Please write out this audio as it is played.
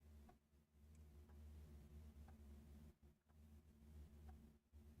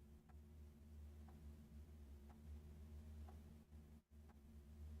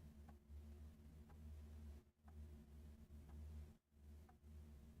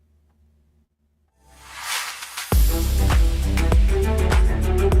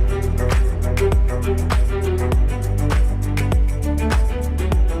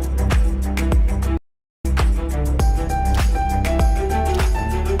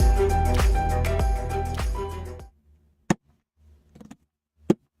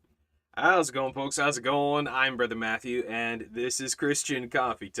How's it going, folks? How's it going? I'm Brother Matthew, and this is Christian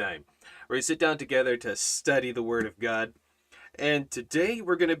Coffee Time, where we sit down together to study the Word of God. And today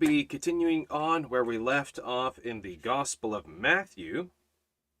we're going to be continuing on where we left off in the Gospel of Matthew,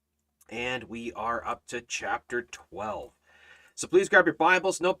 and we are up to chapter 12. So please grab your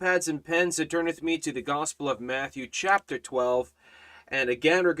Bibles, notepads, and pens, and turn with me to the Gospel of Matthew, chapter 12. And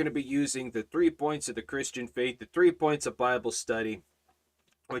again, we're going to be using the 3 points of the Christian faith, the 3 points of Bible study,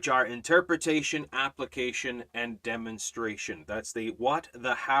 which are interpretation, application, and demonstration. That's the what,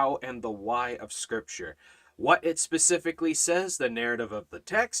 the how, and the why of Scripture. What it specifically says, the narrative of the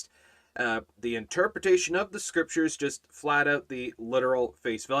text, the interpretation of the Scriptures, just flat out the literal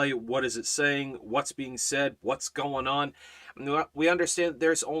face value. What is it saying? What's being said? What's going on? We understand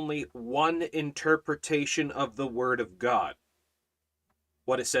there's only one interpretation of the Word of God.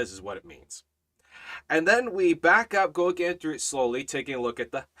 What it says is what it means. And then we back up, go again through it slowly, taking a look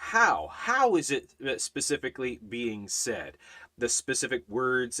at the how. How is it specifically being said? The specific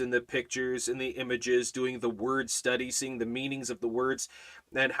words and the pictures and the images, doing the word study, seeing the meanings of the words,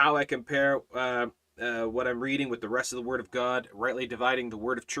 and how I compare what I'm reading with the rest of the Word of God, rightly dividing the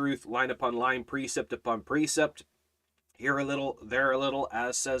word of truth, line upon line, precept upon precept, here a little, there a little,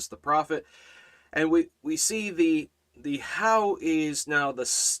 as says the prophet. And we see the how is now the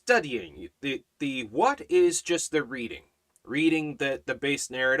studying. The what is just the reading the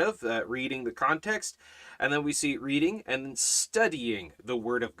base narrative, reading the context, and then we see reading and then studying the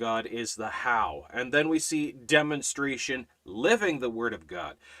Word of God is the how, and then we see demonstration, living the Word of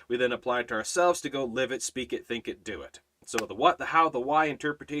God. We then apply it to ourselves to go live it, speak it, think it, do it. So the what, the how, the why,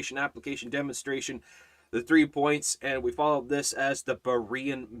 interpretation, application, demonstration, the 3 points, and we follow this as the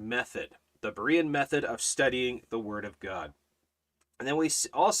Berean method. The Berean method of studying the Word of God. And then we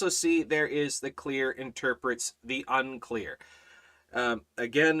also see there is the clear interprets the unclear.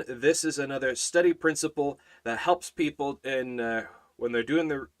 Again, this is another study principle that helps people in when they're doing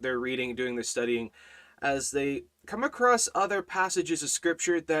their reading, doing their studying, as they come across other passages of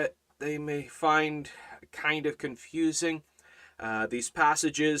Scripture that they may find kind of confusing. These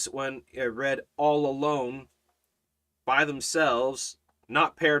passages, when read all alone by themselves,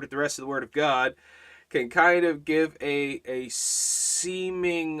 not paired with the rest of the Word of God, can kind of give a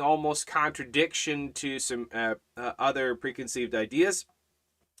seeming almost contradiction to some other preconceived ideas.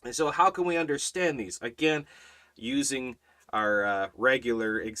 And so how can we understand these? Again, using our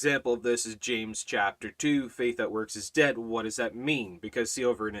regular example of this is James chapter 2, faith that works is dead. What does that mean? Because see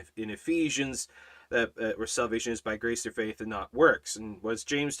over in Ephesians, that where salvation is by grace through faith and not works. And what's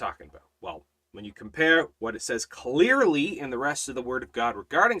James talking about? Well, when you compare what it says clearly in the rest of the Word of God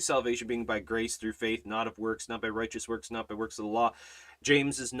regarding salvation being by grace through faith, not of works, not by righteous works, not by works of the law,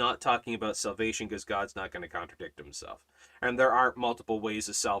 James is not talking about salvation because God's not going to contradict himself. And there aren't multiple ways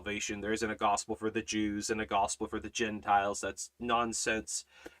of salvation. There isn't a gospel for the Jews and a gospel for the Gentiles. That's nonsense.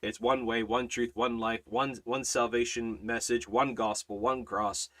 It's one way, one truth, one life, one salvation message, one gospel, one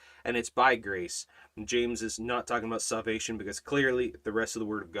cross, and it's by grace. And James is not talking about salvation because clearly the rest of the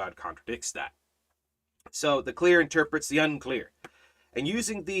Word of God contradicts that. So the clear interprets the unclear. And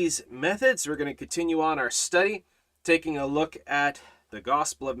using these methods, we're going to continue on our study, taking a look at the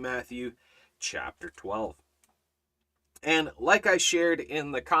Gospel of Matthew, chapter 12. And like I shared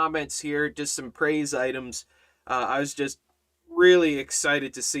in the comments here, just some praise items. I was just really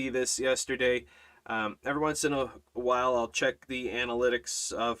excited to see this yesterday. Every once in a while, I'll check the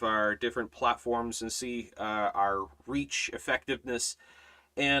analytics of our different platforms and see our reach effectiveness.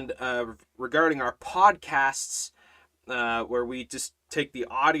 And regarding our podcasts, where we just take the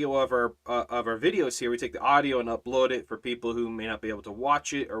audio of our videos here, we take the audio and upload it for people who may not be able to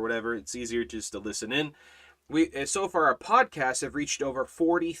watch it or whatever. It's easier just to listen in. So far our podcasts have reached over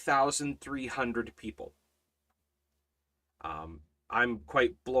 40,300 people. I'm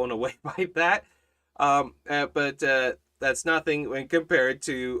quite blown away by that. But that's nothing when compared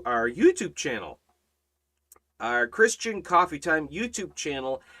to our YouTube channel. Our Christian Coffee Time YouTube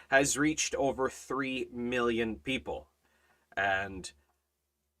channel has reached over 3 million people. And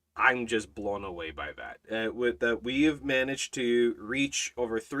I'm just blown away by that. With that, we have managed to reach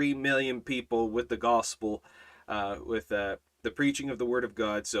over 3 million people with the gospel, with the preaching of the Word of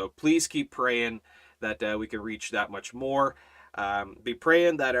God. So please keep praying that we can reach that much more. Be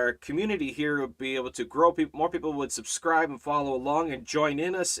praying that our community here will be able to grow. More people would subscribe and follow along and join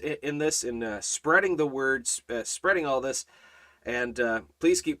in us in this, in spreading the words, spreading all this. And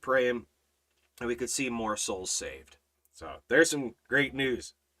please keep praying, and we could see more souls saved. So there's some great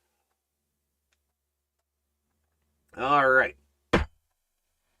news. All right.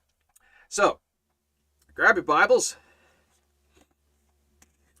 So grab your Bibles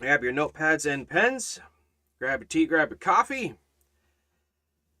Grab your notepads and pens. Grab your tea, grab your coffee.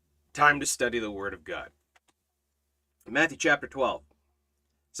 Time to study the Word of God. Matthew chapter 12.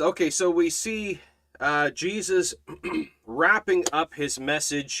 So we see Jesus wrapping up his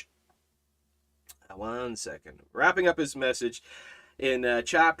message. One second. Wrapping up his message in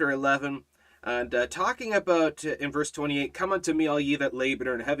chapter 11 and talking about, in verse 28, "Come unto me, all ye that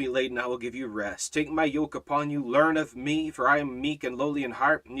labor and heavy laden, I will give you rest. Take my yoke upon you, learn of me, for I am meek and lowly in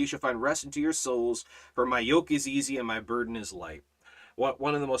heart, and ye shall find rest unto your souls, for my yoke is easy and my burden is light."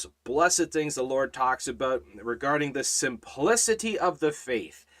 One of the most blessed things the Lord talks about regarding the simplicity of the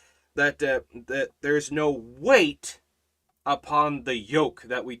faith, that there's no weight upon the yoke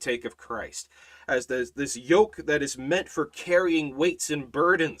that we take of Christ, as this yoke that is meant for carrying weights and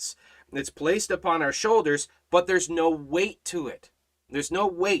burdens. It's placed upon our shoulders, but there's no weight to it. There's no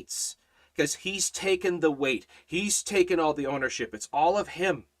weights, because he's taken the weight. He's taken all the ownership. It's all of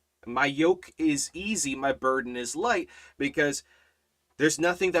him. My yoke is easy, my burden is light, because there's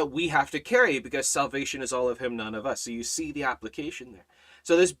nothing that we have to carry, because salvation is all of him, none of us. So you see the application there.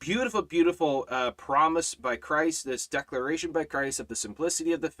 So this beautiful, beautiful promise by Christ, this declaration by Christ of the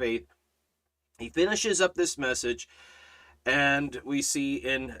simplicity of the faith, he finishes up this message, and we see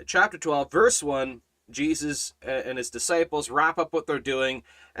in chapter 12, verse 1, Jesus and his disciples wrap up what they're doing,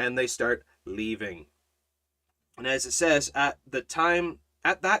 and they start leaving. And as it says, at that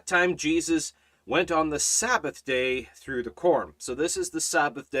time, Jesus went on the Sabbath day through the corn. So this is the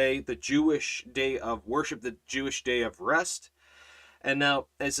Sabbath day, the Jewish day of worship, the Jewish day of rest. And now,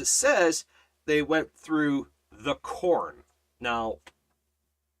 as it says, they went through the corn. Now,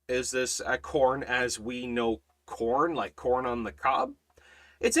 is this a corn as we know corn, like corn on the cob?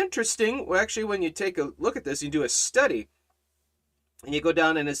 It's interesting. Well, actually, when you take a look at this, you do a study, and you go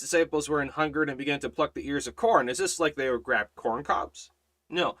down, and his disciples were hungered and began to pluck the ears of corn. Is this like they would grab corn cobs?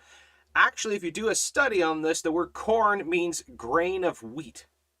 No. Actually, if you do a study on this, the word corn means grain of wheat.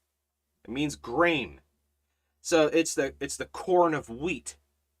 It means grain. So it's the corn of wheat,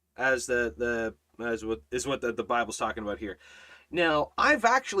 as what the Bible's talking about here. Now, I've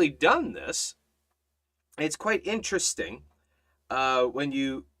actually done this. It's quite interesting. When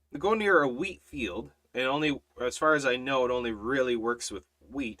you go near a wheat field, and only, as far as I know, it only really works with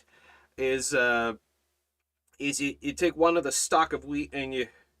wheat, is you take one of the stalk of wheat and you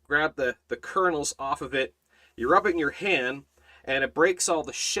grab the kernels off of it, you rub it in your hand, and it breaks all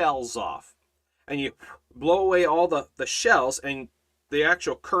the shells off. And you blow away all the shells, and the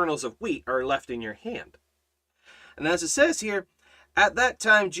actual kernels of wheat are left in your hand. And as it says here, at that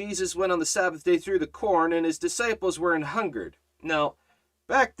time Jesus went on the Sabbath day through the corn, and his disciples were hungered. Now,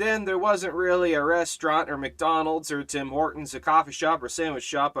 back then there wasn't really a restaurant or McDonald's or Tim Hortons, a coffee shop or sandwich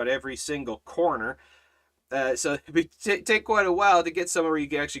shop at every single corner. So it would take quite a while to get somewhere where you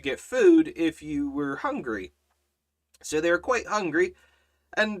can actually get food if you were hungry. So they were quite hungry,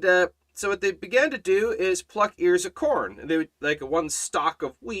 and so what they began to do is pluck ears of corn. They would, like one stalk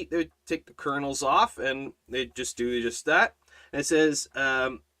of wheat, they would take the kernels off, and they'd just do just that. And it says,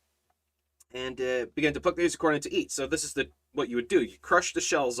 began to pluck the ears of corn and to eat. So this is what you would do. You crush the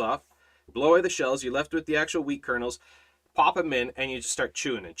shells off, blow away the shells, you're left with the actual wheat kernels, pop them in, and you just start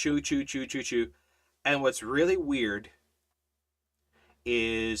chewing and chew. And what's really weird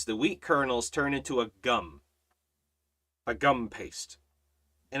is the wheat kernels turn into a gum paste.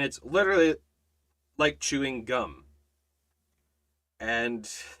 And it's literally like chewing gum.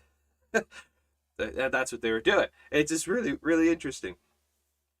 And that's what they were doing. It's just really, really interesting.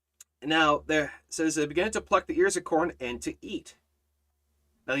 Now, there says they began to pluck the ears of corn and to eat.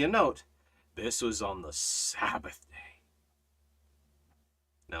 Now, you'll note, this was on the Sabbath day.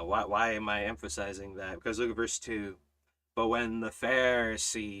 Now, why am I emphasizing that? Because look at verse 2. But when the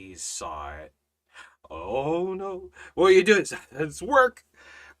Pharisees saw it, oh no, what are you doing? It's work.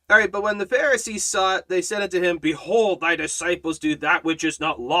 All right, but when the Pharisees saw it, they said unto him, Behold, thy disciples do that which is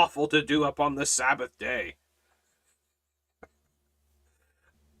not lawful to do upon the Sabbath day.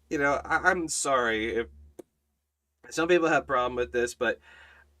 You know, I'm sorry if some people have a problem with this, but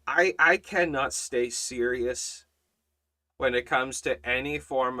I cannot stay serious when it comes to any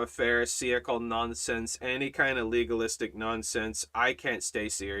form of Pharisaical nonsense, any kind of legalistic nonsense. I can't stay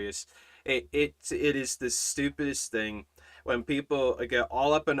serious. It is the stupidest thing when people get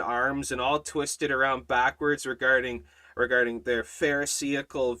all up in arms and all twisted around backwards regarding their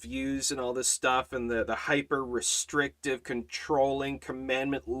Pharisaical views and all this stuff, and the hyper restrictive, controlling,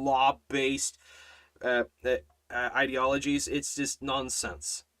 commandment law based ideologies. It's just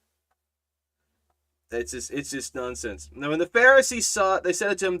nonsense. It's just nonsense. Now when the Pharisees saw it, they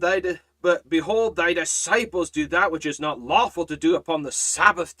said to him, But behold, thy disciples do that which is not lawful to do upon the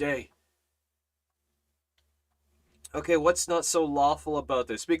Sabbath day. Okay, what's not so lawful about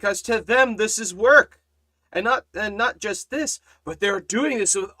this? Because to them this is work. And not just this, but they're doing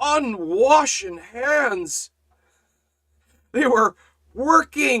this with unwashed hands. They were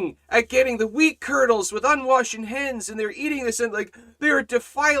working at getting the wheat kernels with unwashed hands, and they're eating this, and like they are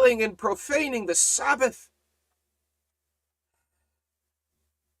defiling and profaning the Sabbath.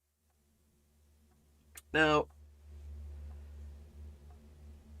 Now,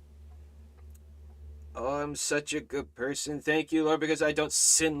 oh, I'm such a good person. Thank you, Lord, because I don't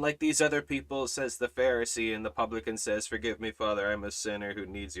sin like these other people, says the Pharisee, and the publican says, forgive me, Father, I'm a sinner who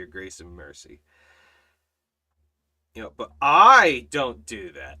needs your grace and mercy. But I don't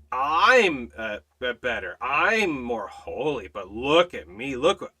do that. I'm better. I'm more holy, but look at me.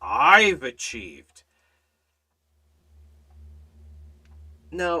 Look what I've achieved.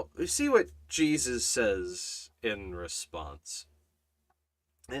 Now, see what Jesus says in response.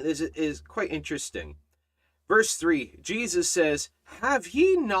 And this is quite interesting. Verse 3, Jesus says, have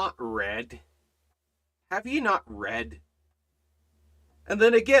ye not read? Have ye not read? And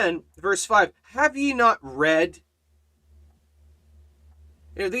then again, verse 5, have ye not read?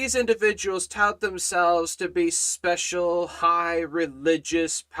 These individuals tout themselves to be special, high,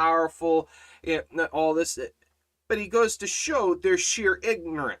 religious, powerful, all this. But he goes to show their sheer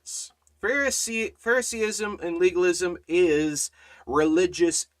ignorance. Phariseeism and legalism is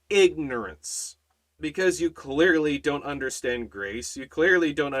religious ignorance. Because you clearly don't understand grace. You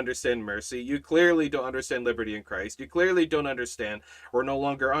clearly don't understand mercy. You clearly don't understand liberty in Christ. You clearly don't understand we're no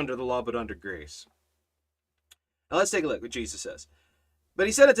longer under the law but under grace. Now let's take a look what Jesus says. But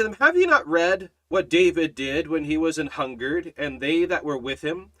he said unto them, have ye not read what David did when he was an hungered, and they that were with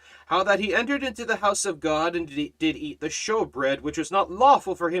him, how that he entered into the house of God, and did eat the showbread, which was not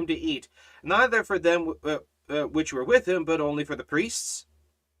lawful for him to eat, neither for them which were with him, but only for the priests?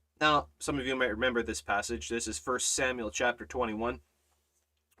 Now, some of you might remember this passage. This is 1 Samuel chapter 21,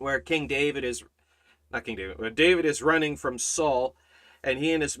 where David is running from Saul, and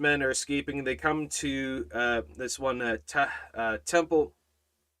he and his men are escaping. They come to this one temple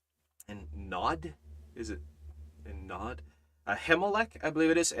in Nod. Is it in Nod? Ahimelech, I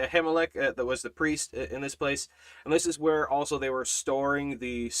believe it is. Ahimelech that was the priest in this place. And this is where also they were storing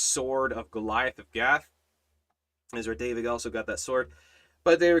the sword of Goliath of Gath. This is where David also got that sword.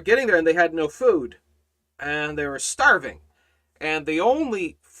 But they were getting there and they had no food. And they were starving. And the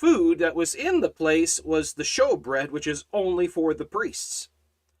only food that was in the place was the showbread, which is only for the priests.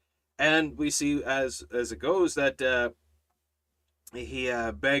 And we see as it goes that he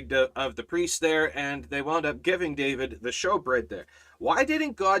begged of the priests there, and they wound up giving David the showbread there. Why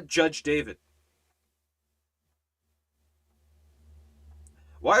didn't God judge David?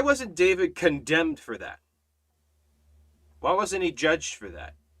 Why wasn't David condemned for that? Why wasn't he judged for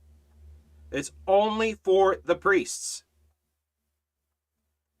that? It's only for the priests.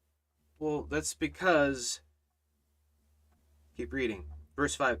 Well, that's because, keep reading,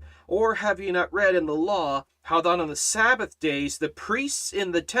 verse 5, or have ye not read in the law how that on the Sabbath days the priests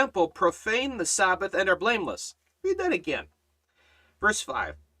in the temple profane the Sabbath and are blameless? Read that again. Verse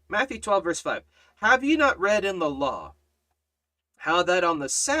 5, Matthew 12, verse 5, have ye not read in the law how that on the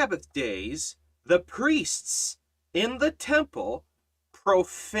Sabbath days the priests in the temple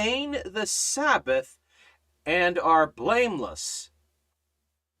profane the Sabbath and are blameless?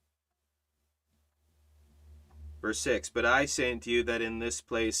 Verse 6, but I say unto you that in this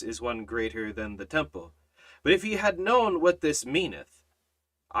place is one greater than the temple. But if ye had known what this meaneth,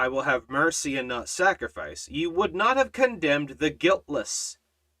 I will have mercy and not sacrifice, ye would not have condemned the guiltless.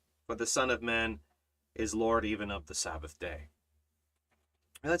 For the Son of Man is Lord even of the Sabbath day.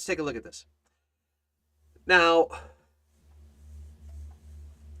 Now let's take a look at this. Now,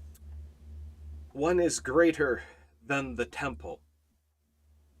 one is greater than the temple.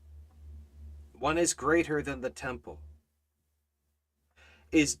 One is greater than the temple.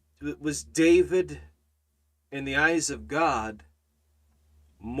 Was David, in the eyes of God,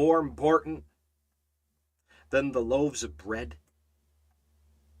 more important than the loaves of bread?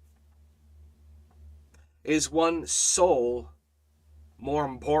 Is one soul more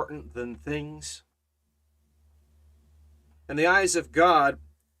important than things? In the eyes of God,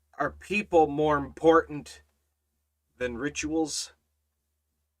 are people more important than rituals?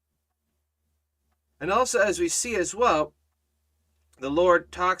 And also, as we see as well, the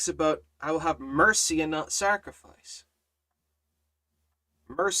Lord talks about, I will have mercy and not sacrifice.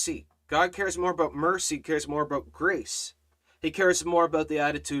 Mercy. God cares more about mercy, cares more about grace. He cares more about the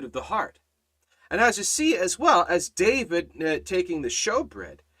attitude of the heart. And as you see as well, as David taking the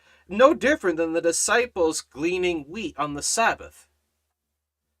showbread, no different than the disciples gleaning wheat on the Sabbath.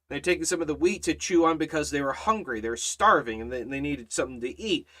 They're taking some of the wheat to chew on because they were hungry, they were starving, and they needed something to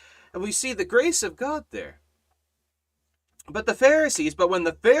eat. And we see the grace of God there. But when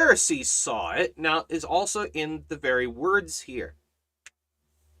the Pharisees saw it, now is also in the very words here.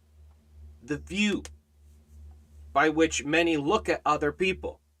 The view by which many look at other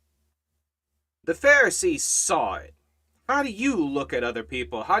people. The Pharisees saw it. How do you look at other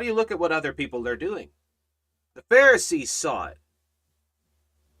people? How do you look at what other people are doing? The Pharisees saw it.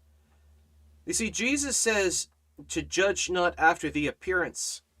 You see, Jesus says to judge not after the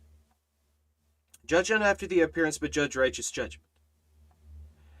appearance. Judge not after the appearance, but judge righteous judgment.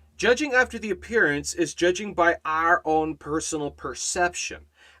 Judging after the appearance is judging by our own personal perception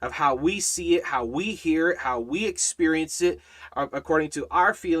of how we see it, how we hear it, how we experience it, according to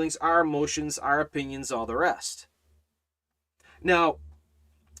our feelings, our emotions, our opinions, all the rest. Now,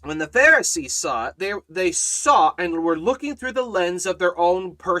 when the Pharisees saw it, they saw and were looking through the lens of their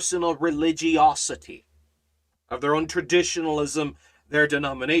own personal religiosity, of their own traditionalism, their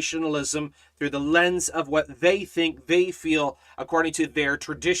denominationalism, through the lens of what they think, they feel, according to their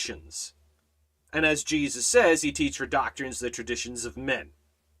traditions. And as Jesus says, he teaches for doctrines the traditions of men.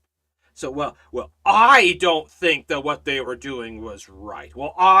 So, well, I don't think that what they were doing was right.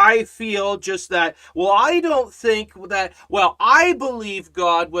 Well, I feel just that. Well, I don't think that. Well, I believe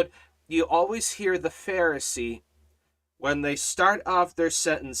God would. You always hear the Pharisee when they start off their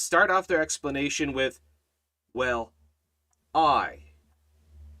sentence, start off their explanation with, well, I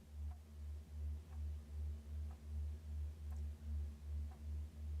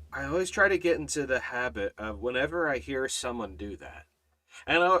always try to get into the habit of whenever I hear someone do that.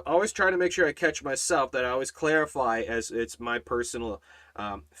 And I always try to make sure I catch myself, that I always clarify, as it's my personal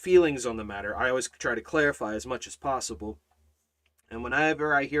feelings on the matter. I always try to clarify as much as possible. And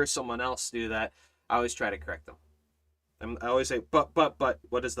whenever I hear someone else do that, I always try to correct them. And I always say, but,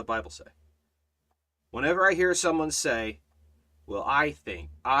 what does the Bible say? Whenever I hear someone say, well, I think,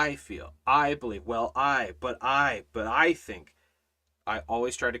 I feel, I believe, well, but I think, I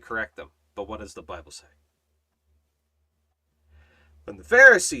always try to correct them. But what does the Bible say? When the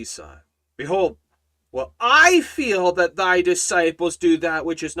Pharisees saw it, behold, well, I feel that thy disciples do that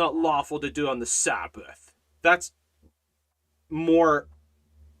which is not lawful to do on the Sabbath. That's more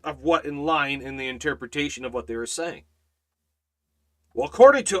of what in line in the interpretation of what they were saying. Well,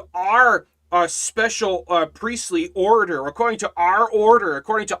 according to our special priestly order, according to our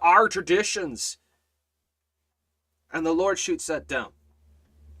traditions. And the Lord shoots that down.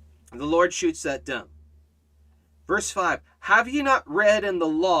 Verse 5, have ye not read in the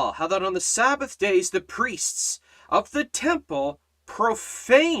law how that on the Sabbath days the priests of the temple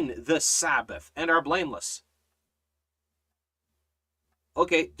profane the Sabbath and are blameless?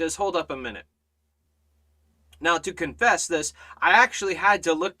 Okay, just hold up a minute. Now, to confess this, I actually had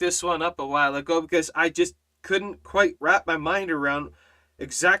to look this one up a while ago because I just couldn't quite wrap my mind around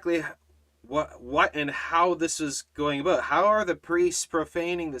exactly what and how this was going about. How are the priests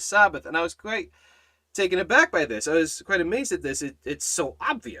profaning the Sabbath? And I was quite taken aback by this. I was quite amazed at this. It's so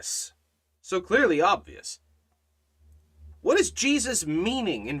obvious. So clearly obvious. What is Jesus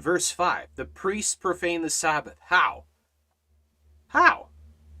meaning in verse 5? The priests profane the Sabbath. How?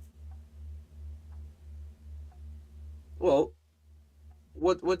 Well,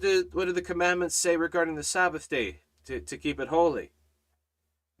 what do the commandments say regarding the Sabbath day to keep it holy?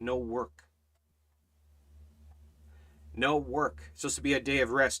 No work. No work. It's supposed to be a day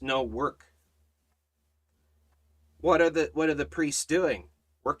of rest. No work. What are the priests doing?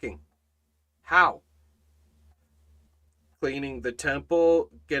 Working. How? Cleaning the temple,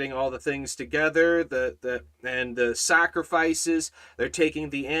 getting all the things together, and the sacrifices. They're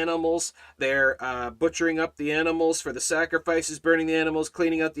taking the animals, they're butchering up the animals for the sacrifices, burning the animals,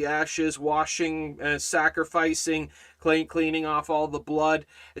 cleaning out the ashes, washing, sacrificing, cleaning off all the blood,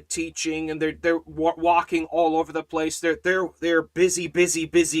 teaching, and they're walking all over the place. They're busy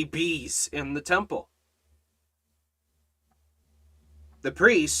bees in the temple. The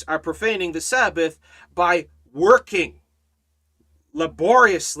priests are profaning the Sabbath by working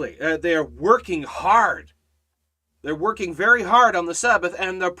laboriously. They are working hard. They're working very hard on the Sabbath,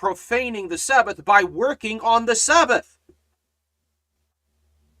 and they're profaning the Sabbath by working on the Sabbath.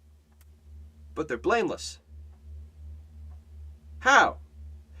 But they're blameless. How?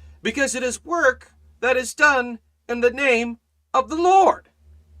 Because it is work that is done in the name of the Lord.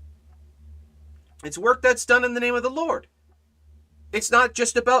 It's work that's done in the name of the Lord. It's not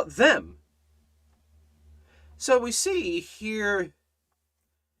just about them. So we see here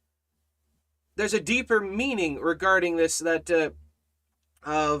there's a deeper meaning regarding this, that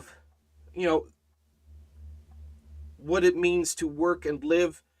of you know, what it means to work and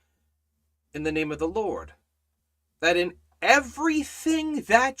live in the name of the Lord. That in everything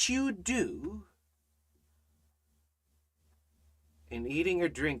that you do, in eating or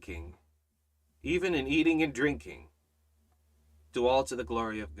drinking, even in eating and drinking, do all to the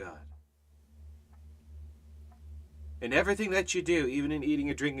glory of God. In everything that you do, even in eating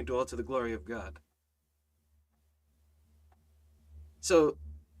or drinking, do all to the glory of God. So,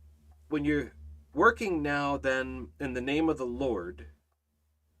 when you're working now, then, in the name of the Lord,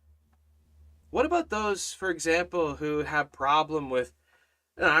 what about those, for example, who have problem with,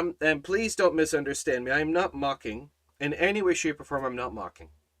 and please don't misunderstand me, I'm not mocking. In any way, shape, or form, I'm not mocking.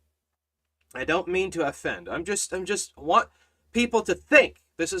 I don't mean to offend. I'm just want people to think.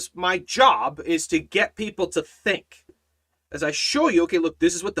 This is my job, is to get people to think. As I show you, okay, look,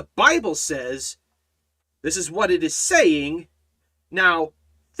 this is what the Bible says. This is what it is saying. Now,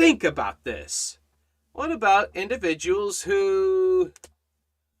 think about this. What about individuals who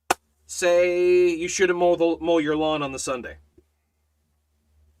say you shouldn't mow your lawn on the Sunday?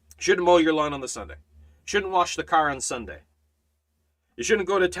 Shouldn't mow your lawn on the Sunday. Shouldn't wash the car on Sunday. You shouldn't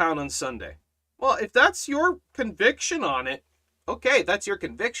go to town on Sunday. Well, if that's your conviction on it, okay, that's your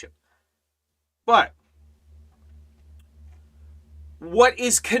conviction. But what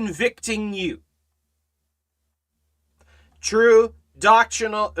is convicting you? True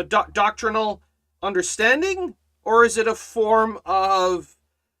doctrinal understanding, or is it a form of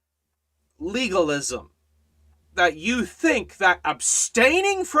legalism? That you think that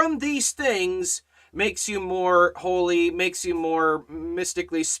abstaining from these things makes you more holy, makes you more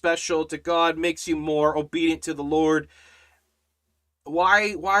mystically special to God, makes you more obedient to the Lord.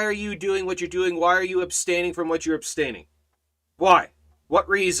 Why are you doing what you're doing? Why are you abstaining from what you're abstaining? Why? What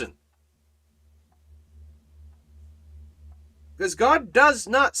reason? Because God does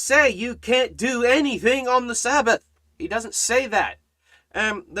not say you can't do anything on the Sabbath. He doesn't say that.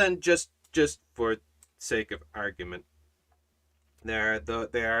 Then just for sake of argument, they are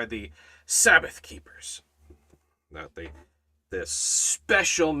the Sabbath keepers. Not the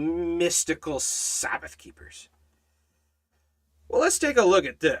special mystical Sabbath keepers. Well, let's take a look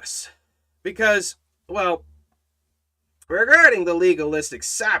at this. Because, well, regarding the legalistic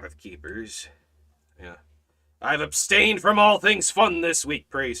Sabbath keepers, yeah, I've abstained from all things fun this week,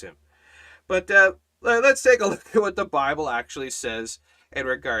 praise him. But let's take a look at what the Bible actually says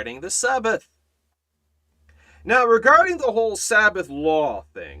regarding the Sabbath. Now, regarding the whole Sabbath law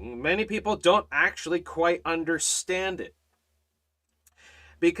thing, many people don't actually quite understand it.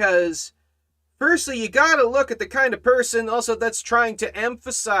 Because, firstly, you gotta look at the kind of person also that's trying to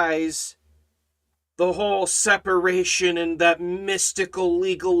emphasize the whole separation and that mystical,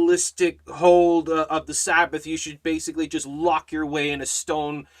 legalistic hold of the Sabbath. You should basically just lock your way in a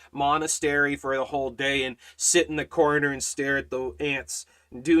stone monastery for the whole day and sit in the corner and stare at the ants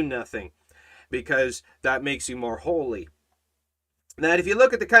and do nothing, because that makes you more holy. Now, if you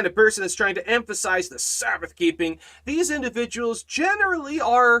look at the kind of person that's trying to emphasize the Sabbath keeping, these individuals generally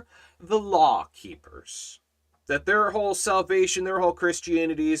are the law keepers. That their whole salvation, their whole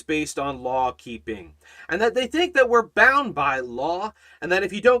Christianity is based on law keeping. And that they think that we're bound by law, and that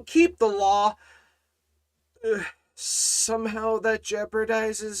if you don't keep the law, somehow that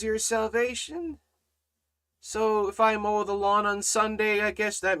jeopardizes your salvation. So if I mow the lawn on Sunday, I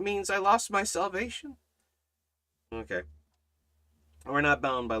guess that means I lost my salvation? Okay. We're not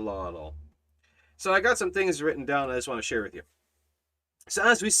bound by law at all. So I got some things written down I just want to share with you. So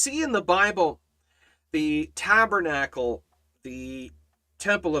as we see in the Bible, the tabernacle, the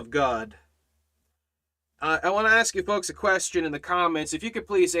temple of God, I want to ask you folks a question in the comments. If you could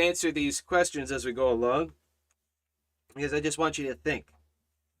please answer these questions as we go along, because I just want you to think.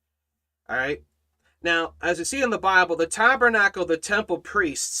 All right? Now, as we see in the Bible, the tabernacle, the temple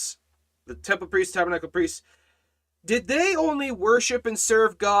priests, tabernacle priests, did they only worship and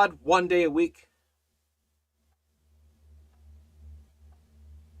serve God one day a week?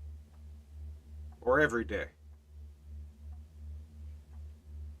 Or every day?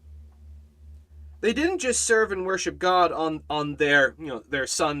 They didn't just serve and worship God on their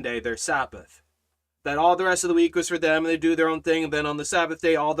Sunday, their Sabbath. That all the rest of the week was for them, and they'd do their own thing, and then on the Sabbath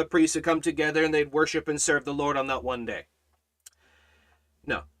day, all the priests would come together and they'd worship and serve the Lord on that one day.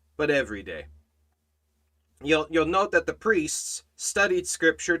 No, but every day. You'll note that the priests studied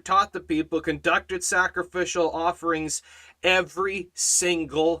Scripture, taught the people, conducted sacrificial offerings every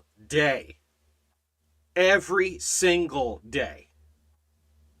single day. Every single day.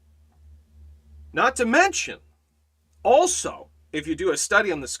 Not to mention, also, if you do a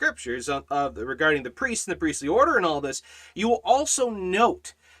study on the Scriptures regarding the priests and the priestly order and all this, you will also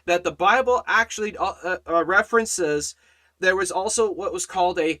note that the Bible actually references there was also what was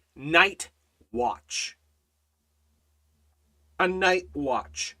called a night watch. A night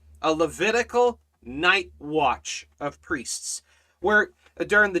watch. A Levitical night watch of priests. Where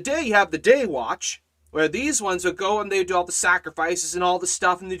during the day you have the day watch, where these ones would go and they do all the sacrifices and all the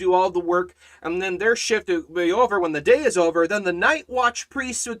stuff and they do all the work, and then their shift would be over when the day is over. Then the night watch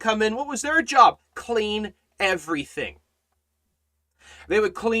priests would come in. What was their job? Clean everything. They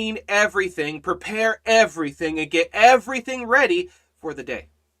would clean everything, prepare everything, and get everything ready for the day.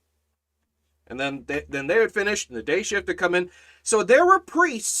 And then they would finish, and the day shift would come in. So there were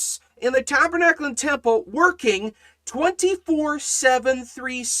priests in the tabernacle and temple working 24/7,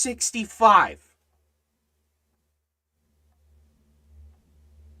 365.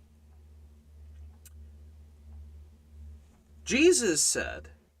 Jesus said,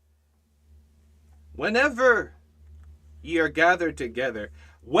 whenever ye are gathered together,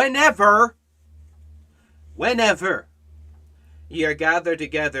 whenever ye are gathered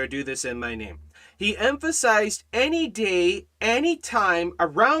together, do this in my name. He emphasized any day, any time,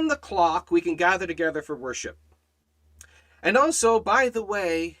 around the clock, we can gather together for worship. And also, by the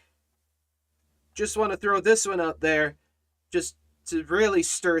way, just want to throw this one out there, just to really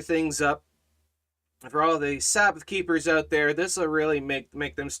stir things up. For all the Sabbath keepers out there, this will really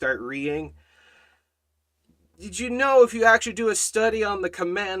make them start reading. Did you know if you actually do a study on the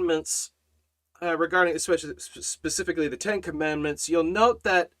commandments, regarding specifically the 10 Commandments, you'll note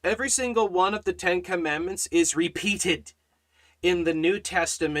that every single one of the 10 Commandments is repeated in the New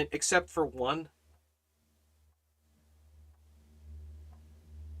Testament except for one.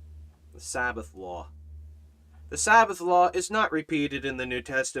 The Sabbath law. The Sabbath law is not repeated in the New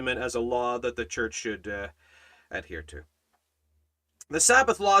Testament as a law that the church should adhere to. The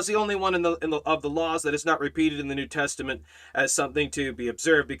Sabbath law is the only one of the laws that is not repeated in the New Testament as something to be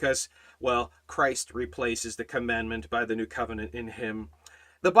observed because, well, Christ replaces the commandment by the new covenant in him.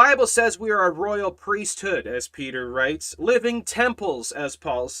 The Bible says we are a royal priesthood, as Peter writes, living temples, as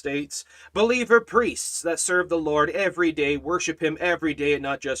Paul states, believer priests that serve the Lord every day, worship him every day and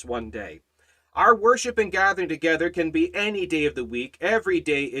not just one day. Our worship and gathering together can be any day of the week. Every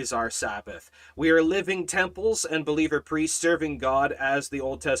day is our Sabbath. We are living temples and believer priests serving God as the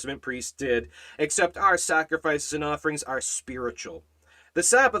Old Testament priests did, except our sacrifices and offerings are spiritual. The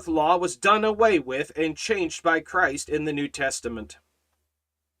Sabbath law was done away with and changed by Christ in the New Testament.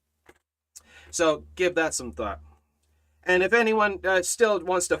 So give that some thought. And if anyone still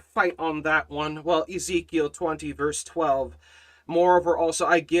wants to fight on that one, well, Ezekiel 20 verse 12, moreover also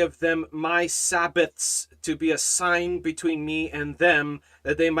I give them my Sabbaths to be a sign between me and them,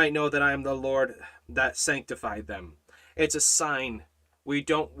 that they might know that I am the Lord that sanctified them. It's a sign. We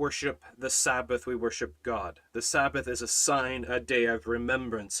don't worship the Sabbath, we worship God. The Sabbath is a sign, a day of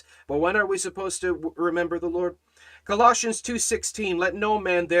remembrance. But when are we supposed to remember the Lord? Colossians 2:16, let no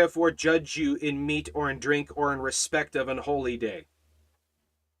man therefore judge you in meat or in drink or in respect of an holy day,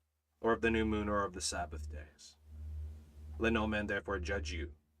 or of the new moon or of the Sabbath days. Let no man therefore judge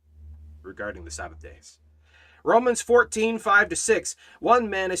you regarding the Sabbath days. Romans 14:5-6, one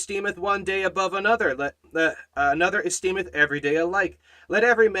man esteemeth one day above another, another esteemeth every day alike. Let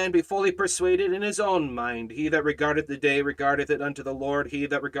every man be fully persuaded in his own mind. He that regardeth the day regardeth it unto the Lord. He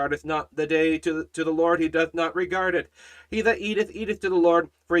that regardeth not the day to the Lord, he doth not regard it. He that eateth, eateth to the Lord,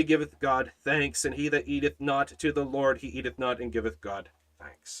 for he giveth God thanks. And he that eateth not to the Lord, he eateth not and giveth God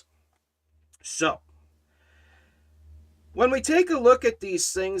thanks. So, when we take a look at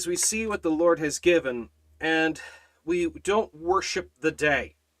these things, we see what the Lord has given, and we don't worship the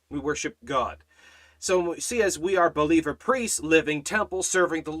day. We worship God. So we see as we are believer priests, living temples,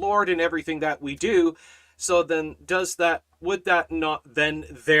 serving the Lord in everything that we do. So then would that not then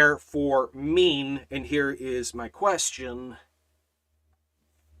therefore mean, and here is my question,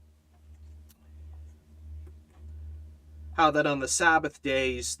 how that on the Sabbath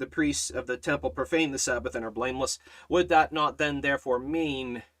days the priests of the temple profane the Sabbath and are blameless, would that not then therefore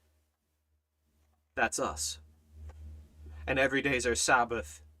mean that's us? And every day is our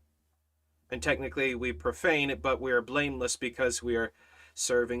Sabbath. And technically we profane it, but we are blameless because we are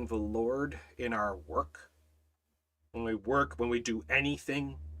serving the Lord in our work. When we work, when we do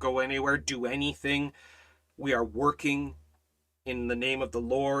anything, go anywhere, do anything, we are working in the name of the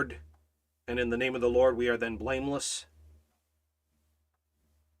Lord. And in the name of the Lord, we are then blameless.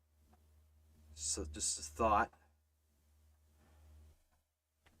 So just a thought.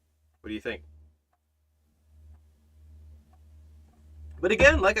 What do you think? But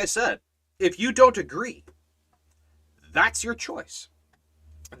again, like I said, if you don't agree, that's your choice.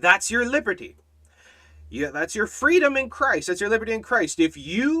 That's your liberty. Yeah, that's your freedom in Christ. That's your liberty in Christ. If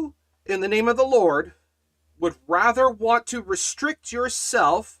you, in the name of the Lord, would rather want to restrict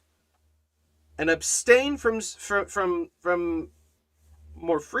yourself and abstain from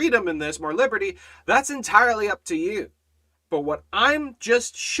more freedom in this, more liberty, that's entirely up to you. But what I'm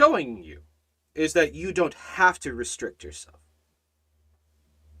just showing you is that you don't have to restrict yourself.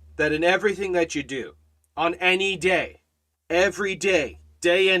 That in everything that you do, on any day, every day,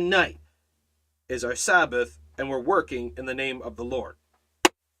 day and night, is our Sabbath, and we're working in the name of the Lord.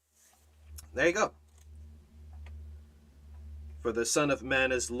 There you go. For the Son of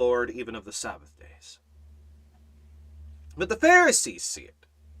Man is Lord even of the Sabbath days. But the Pharisees see it.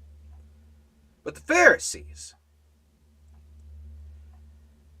 But the Pharisees,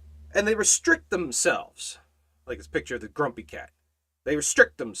 and they restrict themselves, like this picture of the grumpy cat. They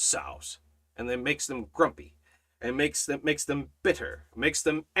restrict themselves, and it makes them grumpy, and makes them bitter, makes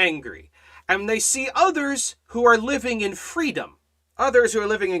them angry. And they see others who are living in freedom, others who are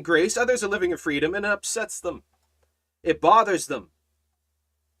living in grace, others are living in freedom, and it upsets them. It bothers them.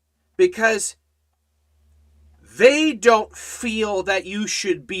 Because they don't feel that you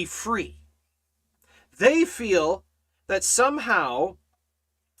should be free. They feel that somehow,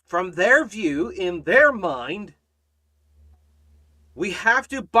 from their view, in their mind, we have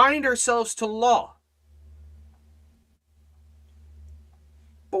to bind ourselves to law.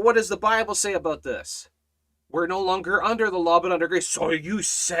 But what does the Bible say about this? We're no longer under the law, but under grace. So are you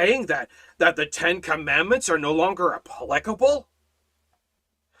saying that the Ten Commandments are no longer applicable?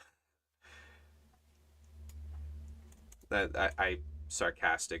 I'm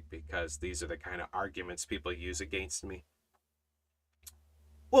sarcastic because these are the kind of arguments people use against me.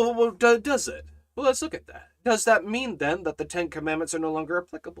 Well, does it? Well, let's look at that. Does that mean then that the Ten Commandments are no longer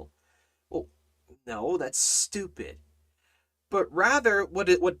applicable? Well, no, that's stupid. But rather,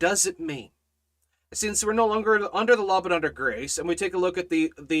 what does it mean? Since we're no longer under the law but under grace, and we take a look at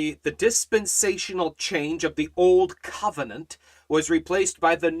the dispensational change of the old covenant was replaced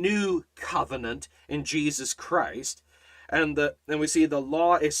by the new covenant in Jesus Christ, and we see the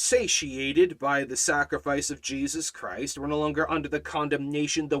law is satiated by the sacrifice of Jesus Christ. We're no longer under the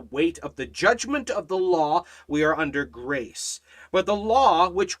condemnation, the weight of the judgment of the law. We are under grace. But the law,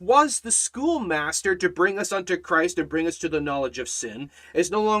 which was the schoolmaster to bring us unto Christ and bring us to the knowledge of sin,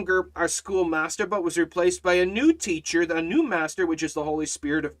 is no longer our schoolmaster, but was replaced by a new teacher, a new master, which is the Holy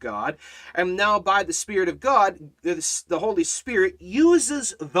Spirit of God. And now by the Spirit of God, the Holy Spirit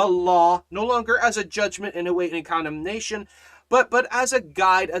uses the law no longer as a judgment and a weight and condemnation, but as a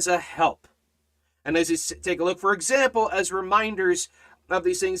guide, as a help. And as you take a look, for example, as reminders of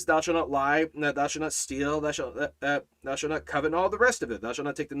these things: thou shalt not lie, thou shalt not steal, thou shalt not covet, and all the rest of it. Thou shalt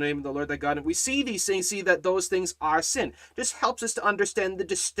not take the name of the Lord thy God. And we see these things, see that those things are sin. Just helps us to understand the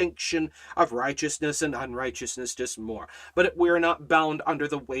distinction of righteousness and unrighteousness just more. But we are not bound under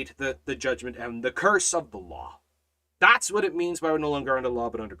the weight, the judgment, and the curse of the law. That's what it means by we're no longer under law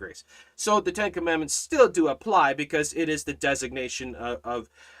but under grace. So the Ten Commandments still do apply because it is the designation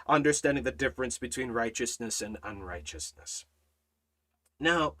of understanding the difference between righteousness and unrighteousness.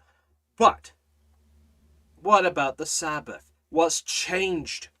 Now, but what about the Sabbath? Was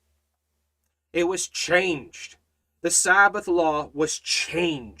changed. It was changed. The Sabbath law was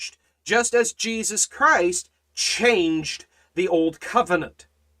changed, just as Jesus Christ changed the old covenant.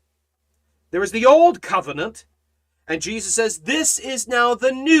 There was the old covenant, and Jesus says, this is now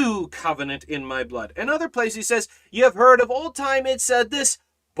the new covenant in my blood. In other places he says, you have heard of old time it said this,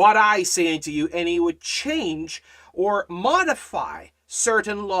 but I say unto you, and he would change or modify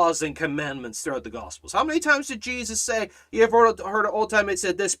certain laws and commandments throughout the Gospels. How many times did Jesus say, you have heard of old time it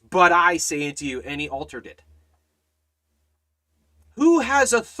said this, but I say unto you, and he altered it? Who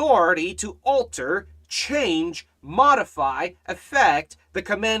has authority to alter, change, modify, affect the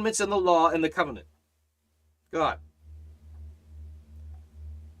commandments and the law and the covenant? God.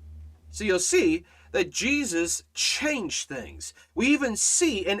 So you'll see that Jesus changed things. We even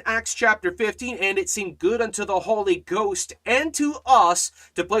see in Acts chapter 15, and it seemed good unto the Holy Ghost and to us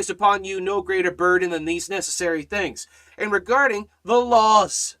to place upon you no greater burden than these necessary things. And regarding the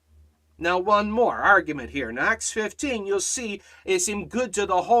laws. Now one more argument here. In Acts 15, you'll see it seemed good to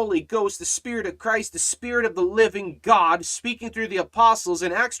the Holy Ghost, the Spirit of Christ, the Spirit of the living God, speaking through the apostles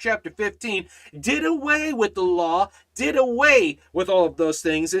in Acts chapter 15, did away with the law, did away with all of those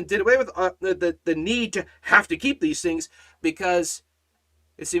things, and did away with the need to have to keep these things, because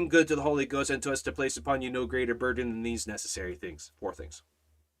it seemed good to the Holy Ghost and to us to place upon you no greater burden than these necessary things. 4 things.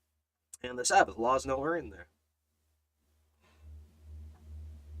 And the Sabbath law is nowhere in there.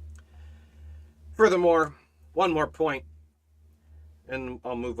 Furthermore, one more point, and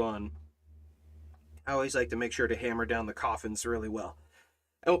I'll move on. I always like to make sure to hammer down the coffins really well.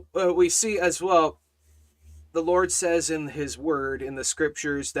 And we see as well, the Lord says in His Word, in the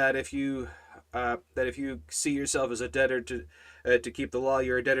Scriptures, that if you see yourself as a debtor to keep the law,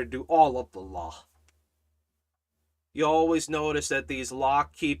 you're a debtor to do all of the law. You always notice that these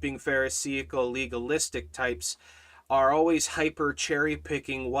law-keeping, Pharisaical, legalistic types are always hyper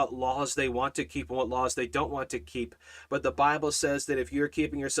cherry-picking what laws they want to keep and what laws they don't want to keep. But the Bible says that if you're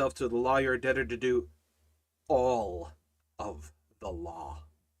keeping yourself to the law, you're a debtor to do all of the law.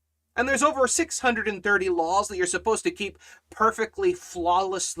 And there's over 630 laws that you're supposed to keep perfectly,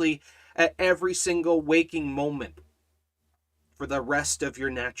 flawlessly at every single waking moment for the rest of your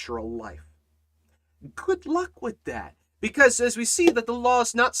natural life. Good luck with that. Because as we see that the law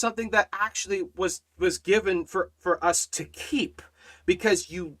is not something that actually was given for us to keep. Because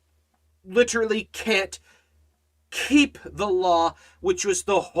you literally can't keep the law, which was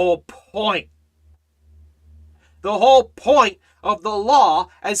the whole point. The whole point of the law,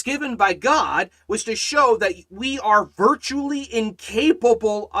 as given by God, was to show that we are virtually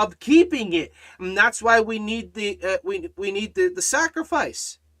incapable of keeping it, and that's why we need the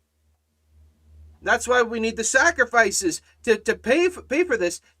sacrifice. That's why we need the sacrifices to pay for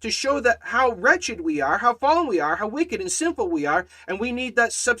this, to show that how wretched we are, how fallen we are, how wicked and sinful we are, and we need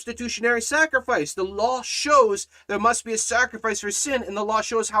that substitutionary sacrifice. The law shows there must be a sacrifice for sin, and the law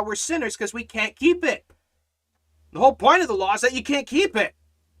shows how we're sinners because we can't keep it. The whole point of the law is that you can't keep it.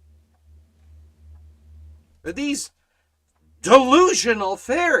 But these delusional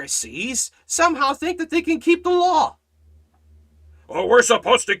Pharisees somehow think that they can keep the law. Oh, we're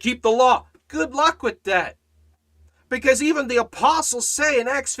supposed to keep the law. Good luck with that. Because even the apostles say in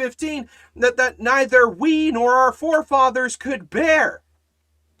Acts 15 that neither we nor our forefathers could bear.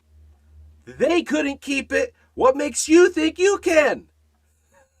 They couldn't keep it. What makes you think you can?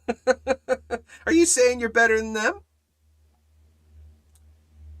 Are you saying you're better than them?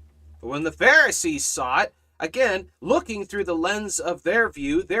 But when the Pharisees saw it, again, looking through the lens of their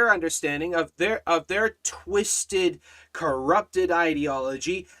view, their understanding of their twisted, corrupted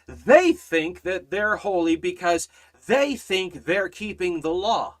ideology, they think that they're holy because they think they're keeping the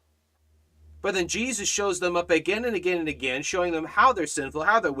law. But then Jesus shows them up again and again and again, showing them how they're sinful,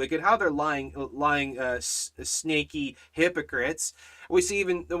 how they're wicked, how they're lying, snaky hypocrites. We see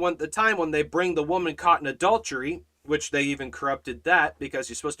even the time when they bring the woman caught in adultery, which they even corrupted that, because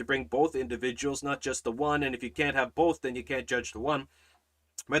you're supposed to bring both individuals, not just the one. And if you can't have both, then you can't judge the one.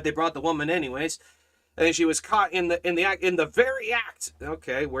 But they brought the woman anyways, and she was caught in the very act.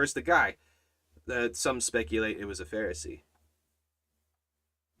 Okay, where's the guy? Some speculate it was a Pharisee.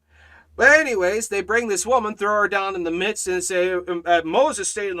 But anyways, they bring this woman, throw her down in the midst, and say, Moses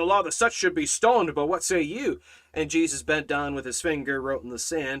stated in the law that such should be stoned, but what say you? And Jesus bent down with his finger, wrote in the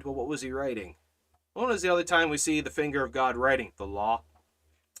sand. Well, what was he writing? When was the other time we see the finger of God writing? The law.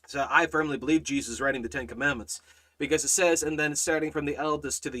 So I firmly believe Jesus is writing the Ten Commandments. Because it says, and then starting from the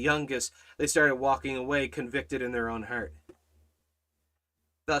eldest to the youngest, they started walking away convicted in their own heart.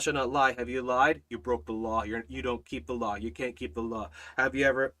 Thou shalt not lie. Have you lied? You broke the law. You don't keep the law. You can't keep the law. Have you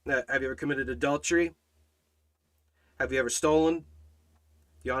ever committed adultery? Have you ever stolen? Do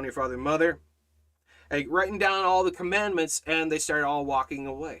you honor your father and mother? And writing down all the commandments, and they started all walking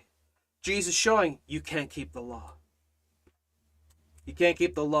away. Jesus showing you can't keep the law. You can't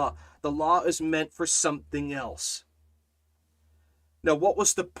keep the law. The law is meant for something else. Now, what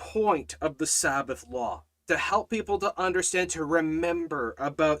was the point of the Sabbath law? To help people to understand, to remember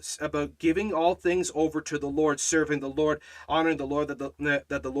about giving all things over to the Lord, serving the Lord, honoring the Lord,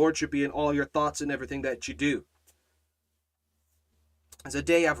 that the Lord should be in all your thoughts and everything that you do. It's a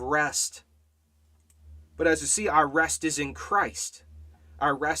day of rest. But as you see, our rest is in Christ.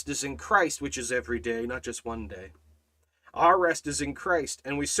 Our rest is in Christ, which is every day, not just one day. Our rest is in Christ,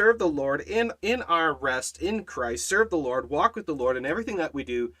 and we serve the Lord in our rest in Christ, serve the Lord, walk with the Lord, and everything that we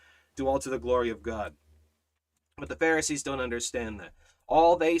do all to the glory of God. But the Pharisees don't understand that.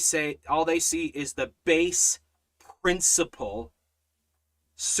 All they see is the base principle,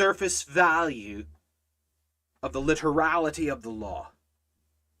 surface value of the literality of the law.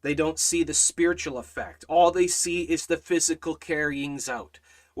 They don't see the spiritual effect. All they see is the physical carryings out,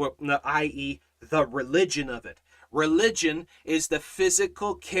 i.e., the religion of it. Religion is the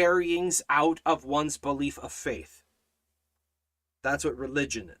physical carryings out of one's belief of faith. That's what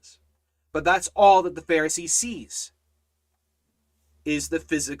religion is. But that's all that the Pharisee sees, is the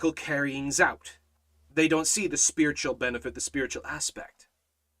physical carryings out. They don't see the spiritual benefit, the spiritual aspect.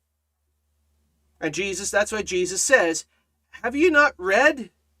 And that's why Jesus says, have you not read?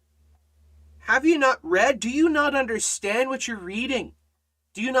 Have you not read? Do you not understand what you're reading?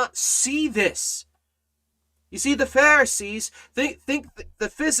 Do you not see this? You see, the Pharisees think the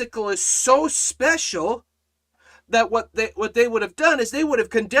physical is so special that what they would have done is they would have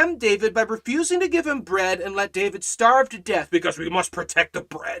condemned David by refusing to give him bread and let David starve to death because we must protect the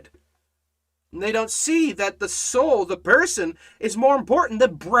bread. And they don't see that the soul, the person, is more important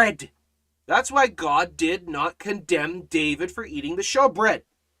than bread. That's why God did not condemn David for eating the showbread.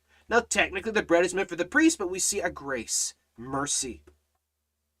 Now, technically, the bread is meant for the priest, but we see a grace, mercy.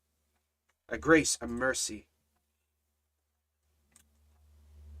 A grace, a mercy.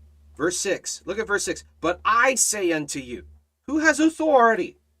 Verse 6. Look at verse 6. But I say unto you, who has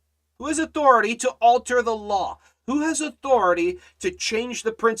authority? Who has authority to alter the law? Who has authority to change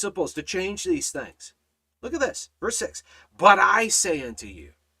the principles, to change these things? Look at this. Verse 6. But I say unto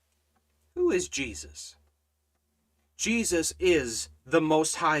you. Who is Jesus? Jesus is the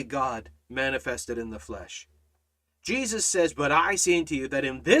Most High God manifested in the flesh. Jesus says, but I say unto you that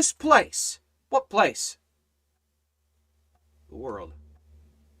in this place, what place? The world.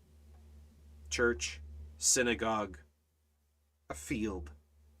 Church, synagogue, a field,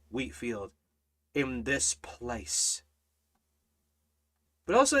 wheat field, in this place.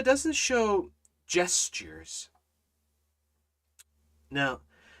 But also it doesn't show gestures. Now,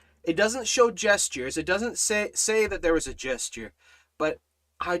 it doesn't show gestures. It doesn't say that there was a gesture. But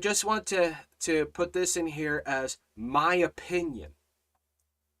I just want to put this in here as my opinion.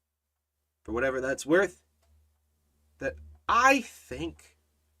 For whatever that's worth. That I think,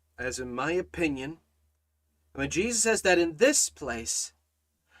 as in my opinion, when Jesus says that in this place,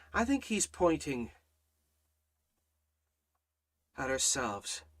 I think he's pointing at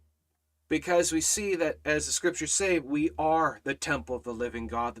ourselves. Because we see that, as the scriptures say, we are the temple of the living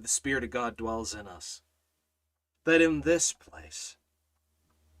God, that the Spirit of God dwells in us. That in this place,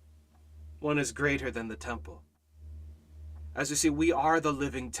 one is greater than the temple. As we see, we are the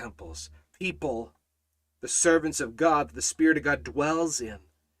living temples. People, the servants of God, that the Spirit of God dwells in.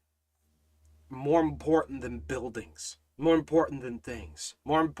 More important than buildings. More important than things.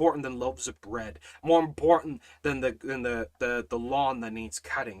 More important than loaves of bread. More important than the lawn that needs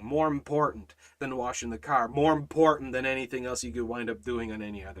cutting. More important than washing the car. More important than anything else you could wind up doing on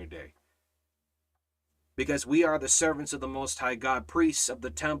any other day. Because we are the servants of the Most High God, priests of the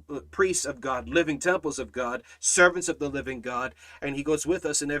temple, priests of God, living temples of God, servants of the living God, and he goes with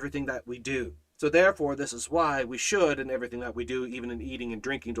us in everything that we do. So therefore, this is why we should, in everything that we do, even in eating and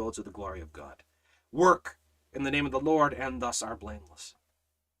drinking, dwell to the glory of God. Work in the name of the Lord, and thus are blameless.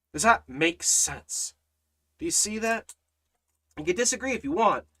 Does that make sense? Do you see that? You can disagree if you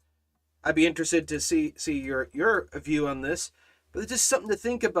want. I'd be interested to see your view on this, but there's just something to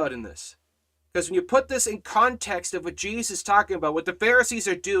think about in this. Because when you put this in context of what Jesus is talking about, what the Pharisees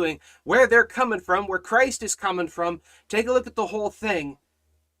are doing, where they're coming from, where Christ is coming from, take a look at the whole thing.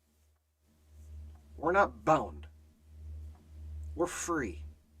 We're not bound. We're free.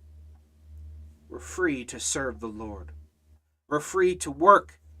 We're free to serve the Lord. We're free to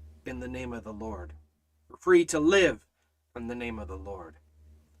work in the name of the Lord. We're free to live in the name of the Lord.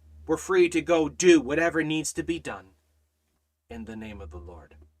 We're free to go do whatever needs to be done in the name of the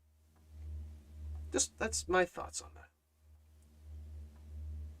Lord. That's my thoughts on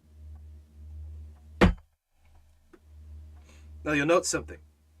that. Now you'll note something.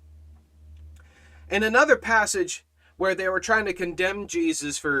 In another passage where they were trying to condemn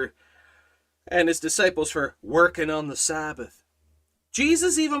Jesus and his disciples for working on the Sabbath,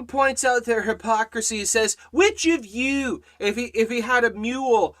 Jesus even points out their hypocrisy. He says, which of you, if he had a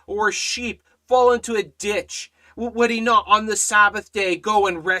mule or a sheep fall into a ditch, would he not on the Sabbath day go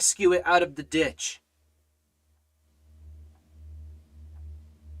and rescue it out of the ditch?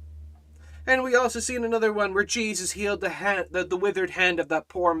 And we also see in another one where Jesus healed the withered hand of that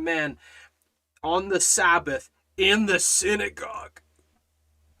poor man on the Sabbath in the synagogue.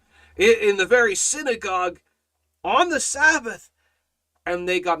 In the very synagogue on the Sabbath. And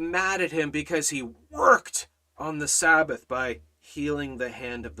they got mad at him because he worked on the Sabbath by healing the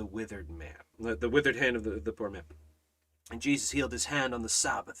hand of the withered man. The withered hand of the poor man. And Jesus healed his hand on the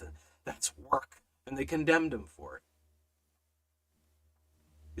Sabbath. And that's work. And they condemned him for it.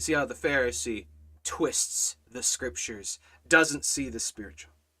 You see how the Pharisee twists the scriptures, doesn't see the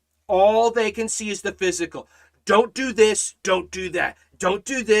spiritual. All they can see is the physical. Don't do this, don't do that. Don't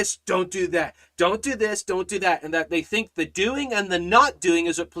do this, don't do that. Don't do this, don't do that. And that they think the doing and the not doing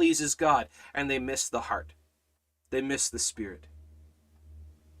is what pleases God. And they miss the heart. They miss the spirit.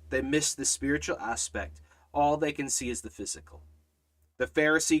 They miss the spiritual aspect. All they can see is the physical. The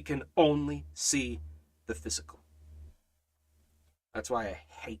Pharisee can only see the physical. That's why I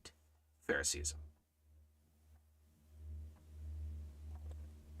hate Phariseeism.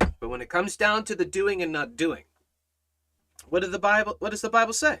 But when it comes down to the doing and not doing, what does the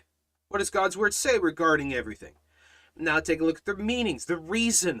Bible say? What does God's word say regarding everything? Now take a look at the meanings, the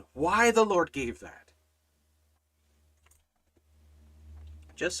reason why the Lord gave that.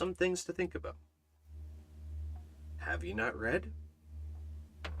 Just some things to think about. Have you not read?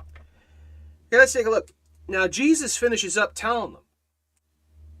 Okay, let's take a look. Now Jesus finishes up telling them.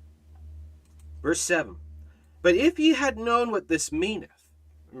 Verse 7. But if ye had known what this meaneth,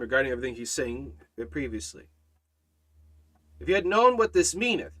 regarding everything he's saying previously, if you had known what this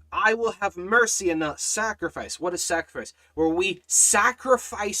meaneth, I will have mercy and not sacrifice. What is sacrifice? Where we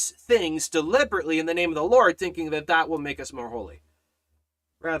sacrifice things deliberately in the name of the Lord, thinking that that will make us more holy.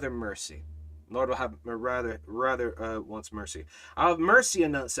 Rather mercy. Lord will have rather wants mercy. I'll have mercy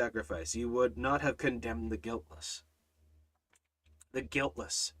and not sacrifice. You would not have condemned the guiltless. The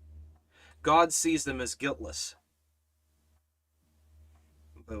guiltless. God sees them as guiltless,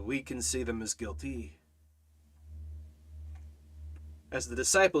 but we can see them as guilty. As the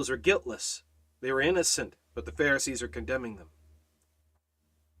disciples are guiltless, they were innocent, but the Pharisees are condemning them.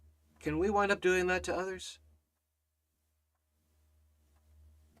 Can we wind up doing that to others?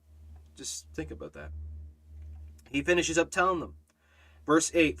 Just think about that. He finishes up telling them.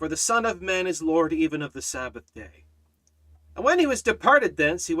 Verse 8, for the Son of Man is Lord even of the Sabbath day. And when he was departed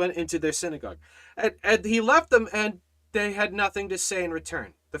thence, he went into their synagogue. And he left them, and they had nothing to say in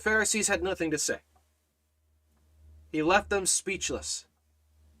return. The Pharisees had nothing to say. He left them speechless.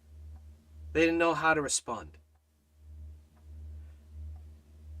 They didn't know how to respond.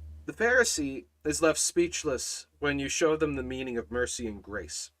 The Pharisee is left speechless when you show them the meaning of mercy and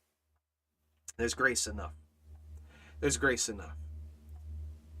grace. There's grace enough. There's grace enough.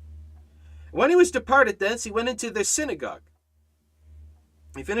 When he was departed thence, he went into their synagogue.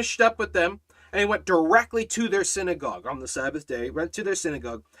 He finished up with them, and he went directly to their synagogue on the Sabbath day. He went to their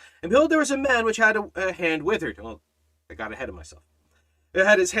synagogue, and behold, there was a man which had a hand withered. Oh, I got ahead of myself. It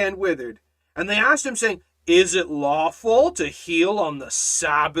had his hand withered. And they asked him, saying, is it lawful to heal on the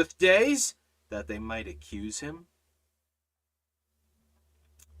Sabbath days? That they might accuse him.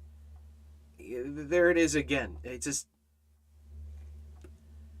 There it is again. It's just,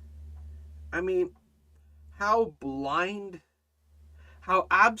 I mean, how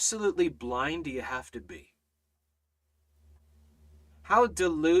absolutely blind do you have to be? How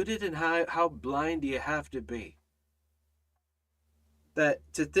deluded and how blind do you have to be? That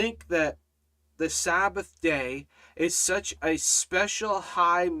to think that the Sabbath day is such a special,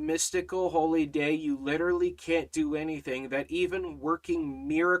 high, mystical, holy day, you literally can't do anything, that even working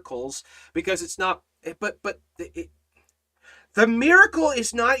miracles, because it's not, the miracle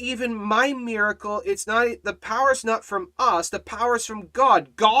is not even my miracle. It's not, the power's not from us. The power's from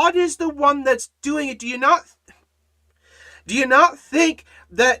God. God is the one that's doing it. Do you not think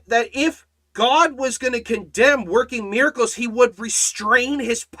that if God was going to condemn working miracles, he would restrain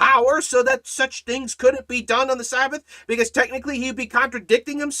his power so that such things couldn't be done on the Sabbath? Because technically he'd be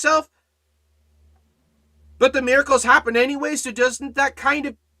contradicting himself. But the miracles happen anyway, so doesn't that kind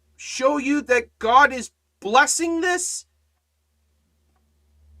of show you that God is blessing this?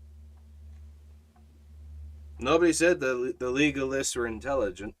 Nobody said the legalists were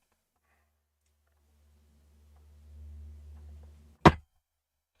intelligent.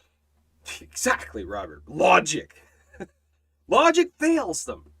 Exactly, Robert. Logic. Logic fails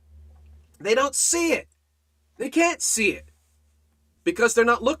them. They don't see it. They can't see it. Because they're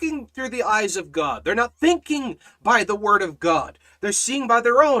not looking through the eyes of God. They're not thinking by the word of God. They're seeing by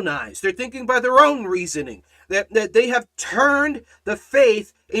their own eyes. They're thinking by their own reasoning. That they have turned the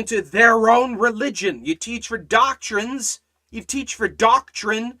faith into their own religion. You teach for doctrines. You teach for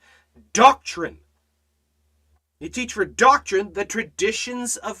doctrine. Doctrine. You teach for doctrine the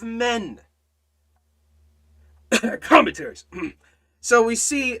traditions of men. Commentaries. So we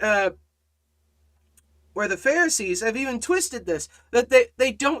see where the Pharisees have even twisted this, that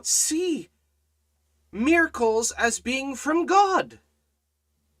they don't see miracles as being from God.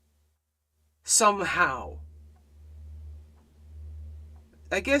 Somehow.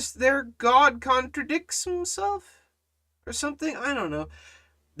 I guess their God contradicts himself or something. I don't know.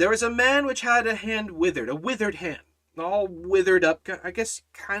 There was a man which had a hand withered, a withered hand, all withered up. I guess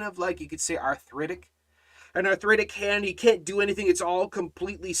kind of like you could say arthritic. An arthritic hand, he can't do anything. It's all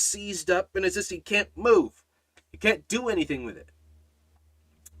completely seized up, and it's just he can't move. He can't do anything with it.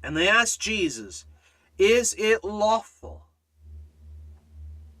 And they asked Jesus, is it lawful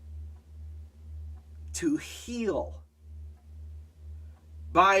to heal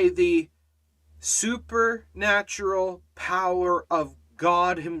by the supernatural power of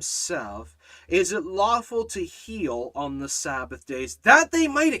God himself? Is it lawful to heal on the Sabbath days? That they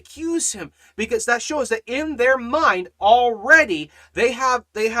might accuse him, because that shows that in their mind already they have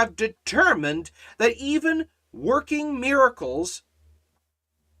determined that even working miracles,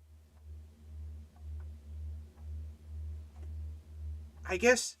 I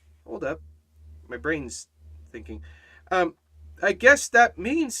guess, hold up, my brain's thinking. I guess that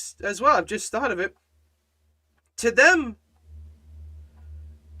means as well, I've just thought of it, to them,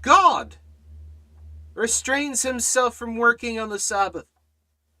 God restrains himself from working on the Sabbath.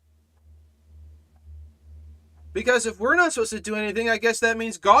 Because if we're not supposed to do anything, I guess that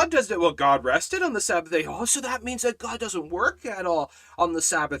means God does it. Well, God rested on the Sabbath day. Oh, so that means that God doesn't work at all on the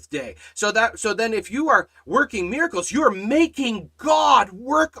Sabbath day. So then if you are working miracles, you are making God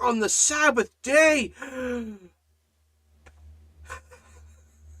work on the Sabbath day.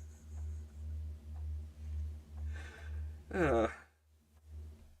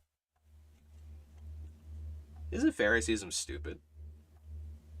 Isn't Phariseeism stupid?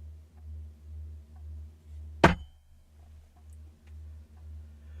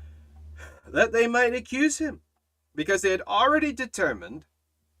 That they might accuse him, because they had already determined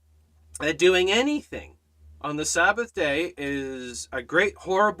that doing anything on the Sabbath day is a great,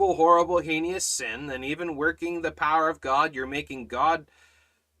 horrible, horrible, heinous sin, and even working the power of God, you're making God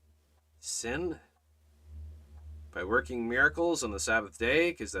sin by working miracles on the Sabbath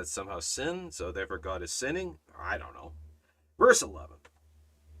day, because that's somehow sin, so therefore God is sinning. I don't know. Verse 11.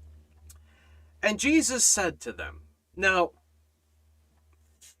 And Jesus said to them, now,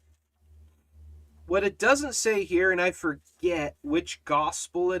 what it doesn't say here, and I forget which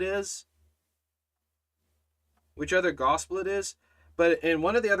gospel it is, which other gospel it is, but in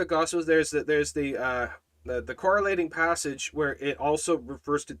one of the other gospels, there's the correlating passage where it also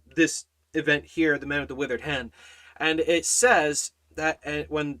refers to this event here, the man with the withered hand, and it says that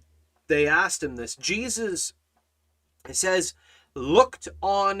when they asked him this, Jesus, it says, looked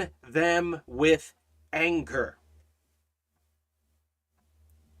on them with anger.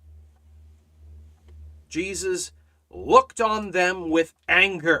 Jesus looked on them with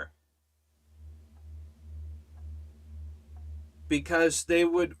anger because they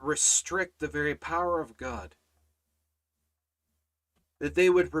would restrict the very power of God, that they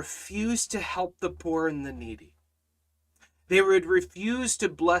would refuse to help the poor and the needy. They would refuse to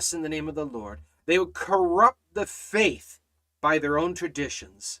bless in the name of the Lord. They would corrupt the faith by their own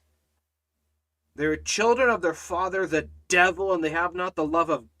traditions. They are children of their father, the devil, and they have not the love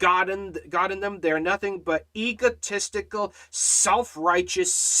of God in them. They are nothing but egotistical,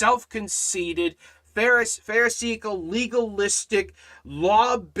 self-righteous, self-conceited, pharisaical, legalistic,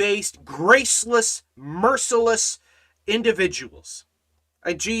 law-based, graceless, merciless individuals.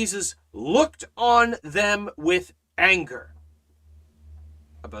 And Jesus looked on them with anger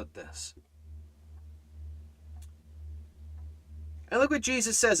about this. And look what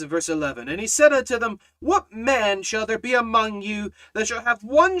Jesus says in verse 11. And he said unto them, what man shall there be among you that shall have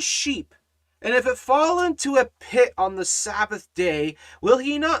one sheep? And if it fall into a pit on the Sabbath day, will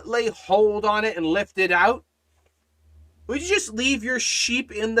he not lay hold on it and lift it out? Would you just leave your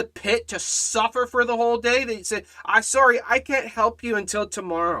sheep in the pit to suffer for the whole day? They say, I'm sorry, I can't help you until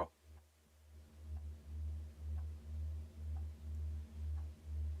tomorrow.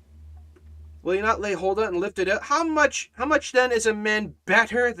 Will you not lay hold on it and lift it up? How much then is a man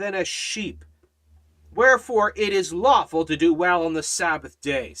better than a sheep? Wherefore it is lawful to do well on the Sabbath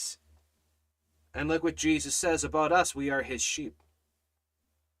days. And look what Jesus says about us. We are his sheep.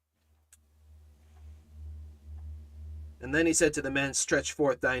 And then he said to the man, stretch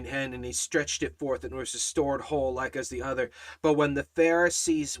forth thine hand. And he stretched it forth, and was restored whole like as the other. But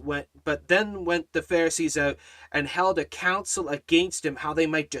then went the Pharisees out and held a council against him, how they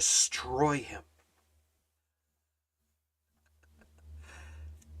might destroy him.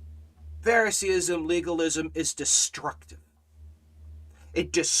 Phariseeism, legalism is destructive.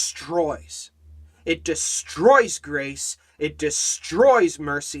 It destroys. It destroys grace. It destroys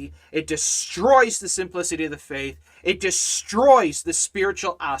mercy. It destroys the simplicity of the faith. It destroys the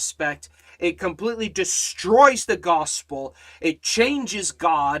spiritual aspect. It completely destroys the gospel. It changes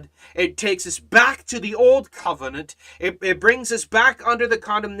God. It takes us back to the old covenant. It brings us back under the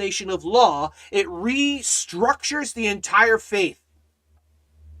condemnation of law. It restructures the entire faith.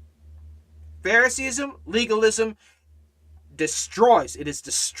 Phariseeism, legalism, destroys. It is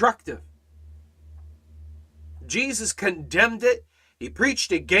destructive. Jesus condemned it. He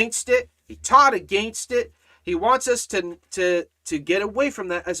preached against it. He taught against it. He wants us to get away from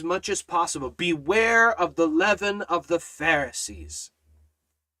that as much as possible. Beware of the leaven of the Pharisees.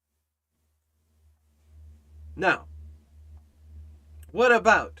 Now, what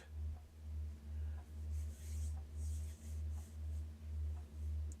about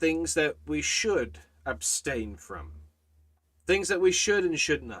things that we should abstain from. Things that we should and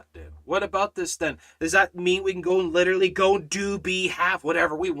should not do. What about this then? Does that mean we can go and literally go, do, be, have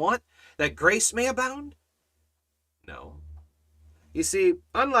whatever we want? That grace may abound? No. You see,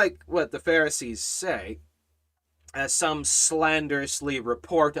 unlike what the Pharisees say, as some slanderously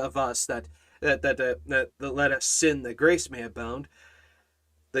report of us that let us sin that grace may abound,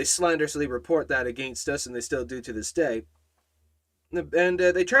 they slanderously report that against us, and they still do to this day. And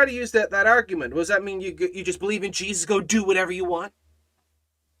they try to use that argument. What does that mean? You just believe in Jesus, go do whatever you want?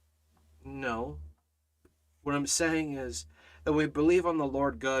 No. What I'm saying is that we believe on the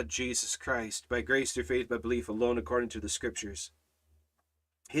Lord God Jesus Christ by grace through faith, by belief alone, according to the Scriptures.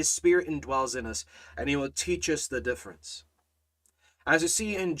 His Spirit indwells in us, and He will teach us the difference. As you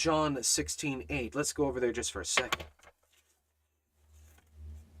see in John 16:8, let's go over there just for a second.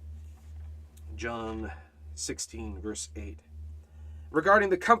 John 16, verse 8. Regarding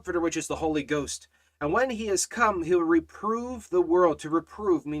the Comforter, which is the Holy Ghost. And when He is come, He will reprove the world. To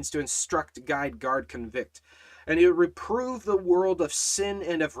reprove means to instruct, guide, guard, convict. And He will reprove the world of sin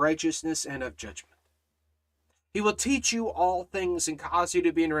and of righteousness and of judgment. He will teach you all things and cause you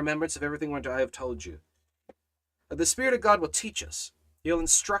to be in remembrance of everything which I have told you. The Spirit of God will teach us. He'll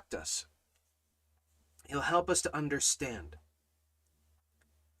instruct us. He'll help us to understand.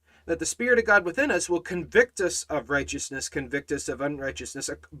 That the Spirit of God within us will convict us of righteousness, convict us of unrighteousness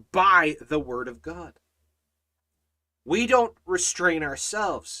by the Word of God. We don't restrain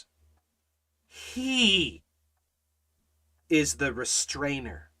ourselves. He is the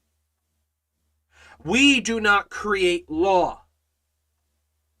restrainer. We do not create law.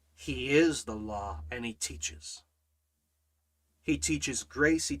 He is the law, and He teaches. He teaches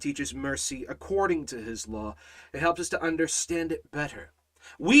grace, He teaches mercy according to His law. It helps us to understand it better.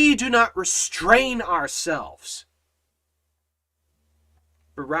 We do not restrain ourselves,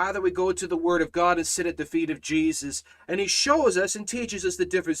 but rather we go to the Word of God and sit at the feet of Jesus, and He shows us and teaches us the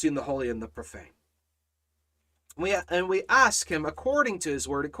difference between the holy and the profane. And we ask Him, according to His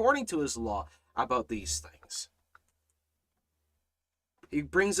Word, according to His law, about these things. He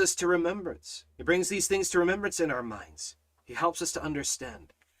brings us to remembrance. He brings these things to remembrance in our minds. He helps us to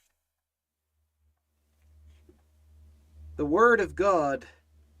understand. The Word of God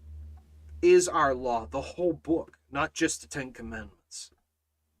is our law, the whole book, not just the Ten Commandments.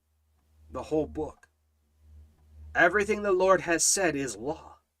 The whole book. Everything the Lord has said is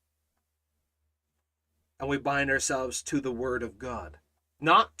law. And we bind ourselves to the Word of God.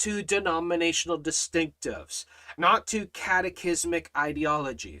 Not to denominational distinctives, not to catechismic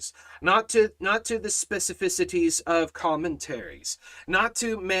ideologies, not to the specificities of commentaries, not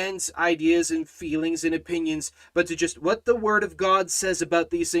to men's ideas and feelings and opinions, but to just what the Word of God says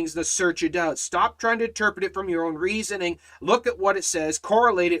about these things and to search it out. Stop trying to interpret it from your own reasoning. Look at what it says,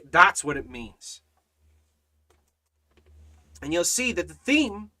 correlate it, that's what it means. And you'll see that the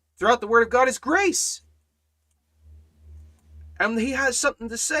theme throughout the Word of God is grace. And He has something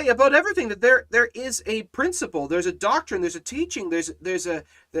to say about everything, that there is a principle, there's a doctrine, there's a teaching, there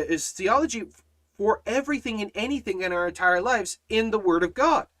is theology for everything and anything in our entire lives in the Word of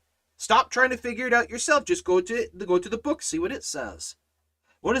God. Stop trying to figure it out yourself. Just go to the book, see what it says.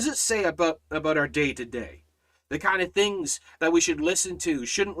 What does it say about our day to day? The kind of things that we should listen to,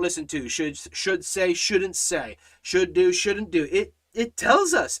 shouldn't listen to, should say, shouldn't say, should do, shouldn't do. It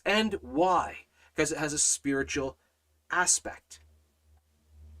tells us, and why? Because it has a spiritual aspect.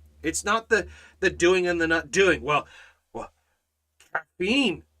 It's not the doing and the not doing. Well,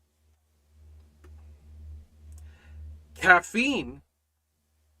 caffeine. Caffeine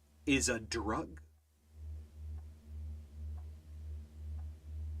is a drug.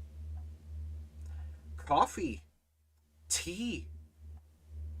 Coffee, tea,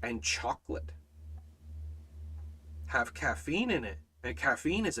 and chocolate have caffeine in it, and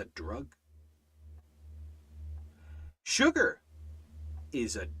caffeine is a drug. Sugar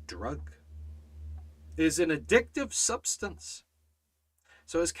is a drug, is an addictive substance.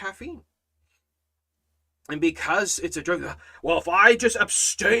 So is caffeine. And because it's a drug, well, if I just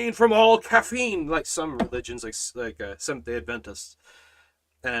abstain from all caffeine, like some religions, like Seventh-day Adventists,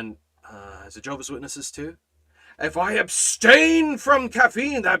 and is it Jehovah's Witnesses too? If I abstain from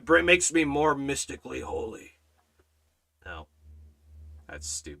caffeine, that makes me more mystically holy. No, that's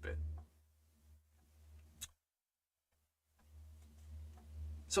stupid.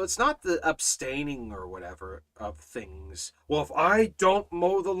 So it's not the abstaining or whatever of things. Well, if I don't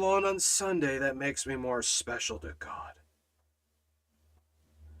mow the lawn on Sunday, that makes me more special to God.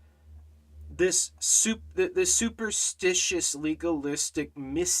 This superstitious, legalistic,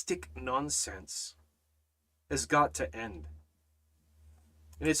 mystic nonsense has got to end.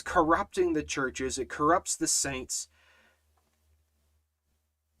 And it's corrupting the churches. It corrupts the saints.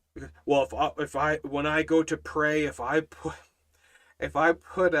 Well, when I go to pray, if I put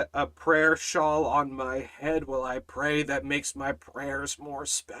a prayer shawl on my head while I pray, that makes my prayers more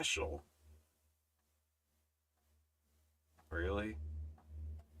special. Really?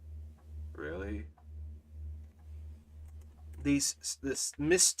 Really? This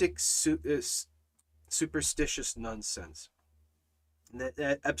mystic superstitious nonsense.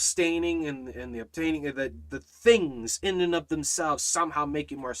 That abstaining and the obtaining of the things in and of themselves somehow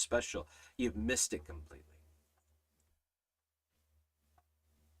make you more special. You've missed it completely.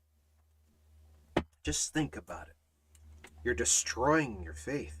 Just think about it. You're destroying your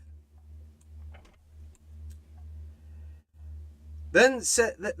faith. Then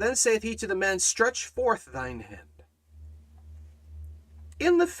saith he to the man, stretch forth thine hand.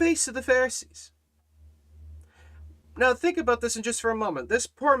 In the face of the Pharisees. Now think about this just for a moment. This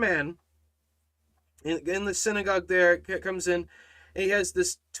poor man in the synagogue there comes in, and he has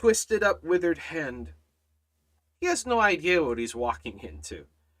this twisted up, withered hand. He has no idea what he's walking into.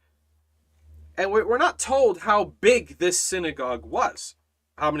 And we're not told how big this synagogue was.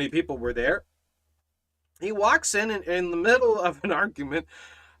 How many people were there? He walks in the middle of an argument,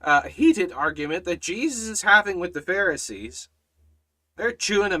 a heated argument that Jesus is having with the Pharisees. They're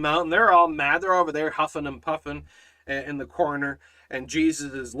chewing him out, and they're all mad. They're over there huffing and puffing in the corner, and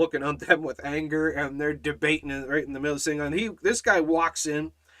Jesus is looking on them with anger, and they're debating right in the middle of the synagogue. This guy walks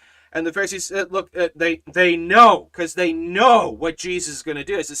in, and the Pharisees said, look, they know, because they know what Jesus is going to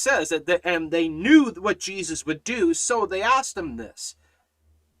do. As it says, and they knew what Jesus would do, so they asked him this.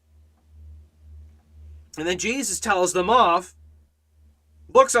 And then Jesus tells them off,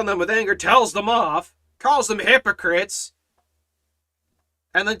 looks on them with anger, tells them off, calls them hypocrites,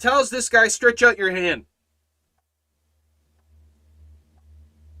 and then tells this guy, stretch out your hand.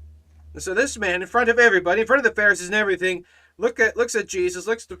 And so this man, in front of everybody, in front of the Pharisees and everything, looks at Jesus,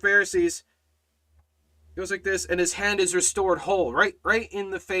 looks at the Pharisees, goes like this, and his hand is restored whole, right in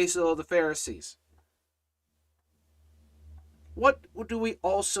the face of all the Pharisees. What do we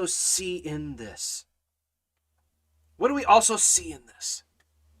also see in this? What do we also see in this?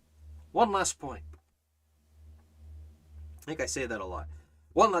 One last point. I think I say that a lot.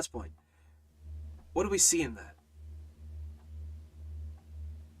 One last point. What do we see in that?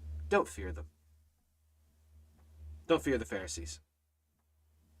 Don't fear them. Don't fear the Pharisees.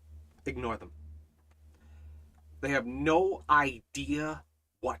 Ignore them. They have no idea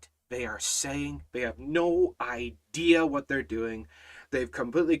what they are saying. They have no idea what they're doing. They've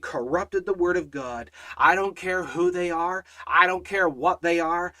completely corrupted the word of God. I don't care who they are. I don't care what they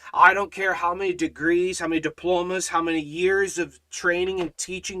are. I don't care how many degrees, how many diplomas, how many years of training and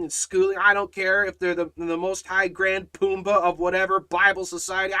teaching and schooling. I don't care if they're the most high grand Pumbaa of whatever Bible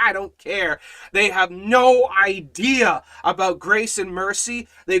society. I don't care. They have no idea about grace and mercy.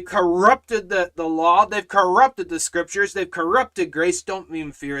 They've corrupted the law. They've corrupted the scriptures. They've corrupted grace. Don't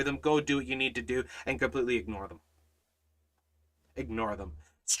even fear them. Go do what you need to do and completely ignore them. Ignore them.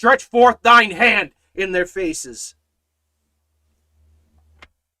 Stretch forth thine hand in their faces.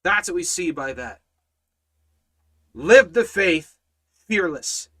 That's what we see by that. Live the faith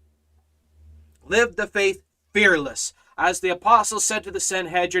fearless. Live the faith fearless. As the apostles said to the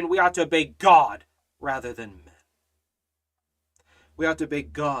Sanhedrin, we ought to obey God rather than men. We ought to obey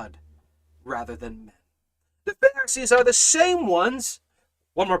God rather than men. The Pharisees are the same ones.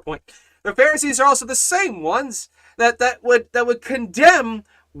 One more point. The Pharisees are also the same ones that would condemn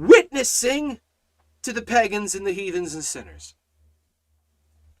witnessing to the pagans and the heathens and sinners.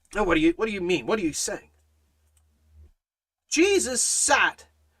 Now, what do you mean? What are you saying? Jesus sat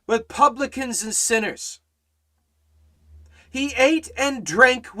with publicans and sinners. He ate and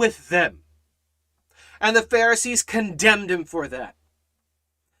drank with them. And the Pharisees condemned him for that.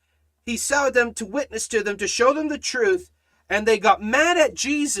 He sat with them to witness to them, to show them the truth, and they got mad at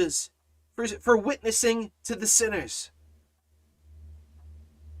Jesus for witnessing to the sinners.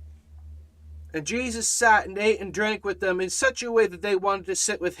 And Jesus sat and ate and drank with them in such a way that they wanted to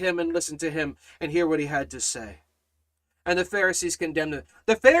sit with him and listen to him and hear what he had to say. And the Pharisees condemned him.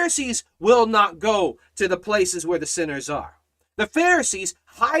 The Pharisees will not go to the places where the sinners are. The Pharisees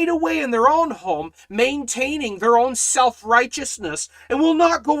hide away in their own home, maintaining their own self-righteousness, and will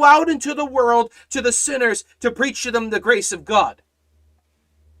not go out into the world to the sinners to preach to them the grace of God.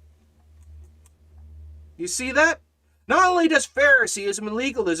 You see that? Not only does Phariseeism and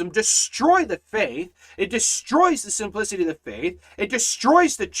legalism destroy the faith, it destroys the simplicity of the faith, it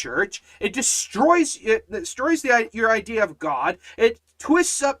destroys the church, it destroys your idea of God, it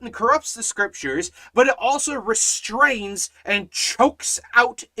twists up and corrupts the scriptures, but it also restrains and chokes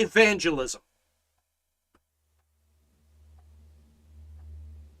out evangelism.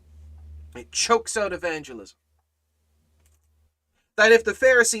 It chokes out evangelism. That if the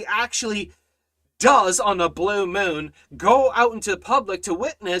Pharisee actually does, on a blue moon, go out into the public to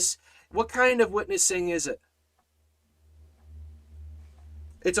witness, what kind of witnessing is it?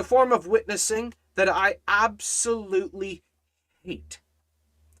 It's a form of witnessing that I absolutely hate.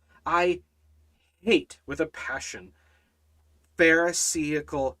 I hate with a passion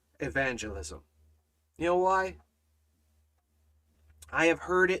Pharisaical evangelism. You know why? I have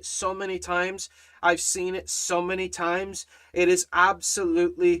heard it so many times. I've seen it so many times. It is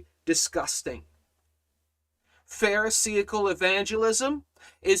absolutely disgusting. Pharisaical evangelism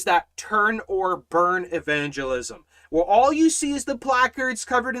is that turn or burn evangelism, where all you see is the placards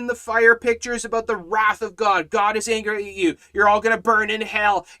covered in the fire pictures about the wrath of God. God is angry at you. You're all going to burn in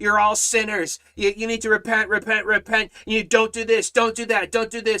hell. You're all sinners. You need to repent, repent, repent. You don't do this, don't do that, don't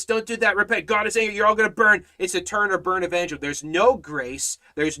do this, don't do that, repent. God is angry. You're all going to burn. It's a turn or burn evangelism. There's no grace.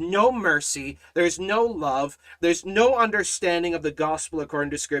 There's no mercy. There's no love. There's no understanding of the gospel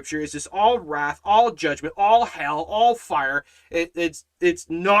according to Scripture. It's just all wrath, all judgment, all hell, all fire. It's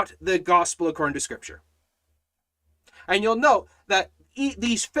not the gospel according to Scripture. And you'll note that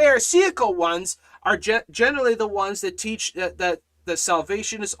these Pharisaical ones are generally the ones that teach that the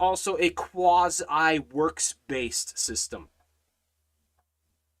salvation is also a quasi-works-based system.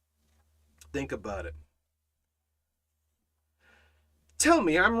 Think about it. Tell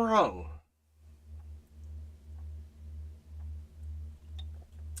me I'm wrong.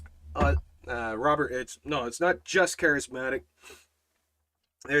 Robert, it's not just charismatic.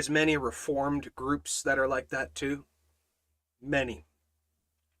 There's many reformed groups that are like that too. Many.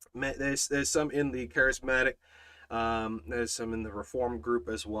 There's some in the charismatic. There's some in the reform group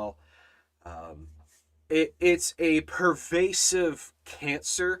as well. It's a pervasive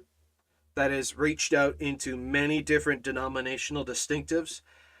cancer that has reached out into many different denominational distinctives.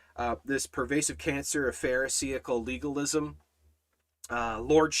 This pervasive cancer of Pharisaical legalism,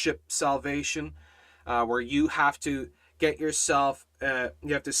 lordship salvation, where you have to get yourself,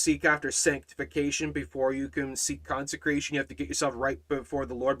 you have to seek after sanctification before you can seek consecration. You have to get yourself right before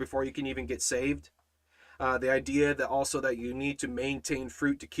the Lord before you can even get saved. The idea that also that you need to maintain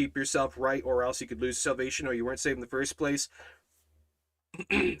fruit to keep yourself right, or else you could lose salvation, or you weren't saved in the first place.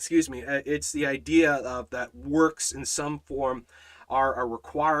 Excuse me. It's the idea of that works in some form are a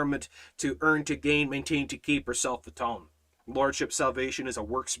requirement to earn, to gain, maintain, to keep, or self-atone. Lordship salvation is a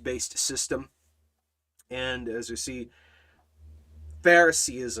works-based system. And as you see,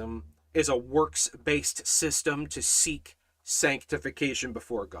 Phariseeism is a works-based system to seek sanctification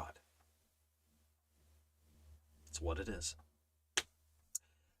before God. That's what it is.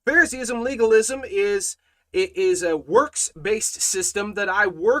 Phariseeism, legalism is a works-based system that I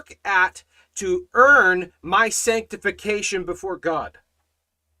work at to earn my sanctification before God.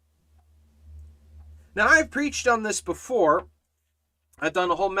 Now, I've preached on this before. I've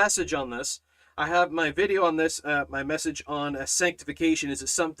done a whole message on this. I have my video on this, my message on sanctification. Is it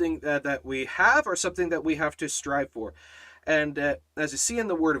something that we have, or something that we have to strive for? And as you see in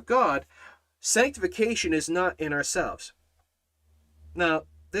the Word of God, sanctification is not in ourselves. Now,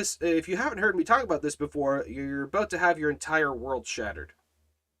 this, if you haven't heard me talk about this before, you're about to have your entire world shattered.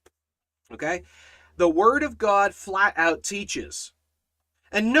 Okay? The Word of God flat out teaches.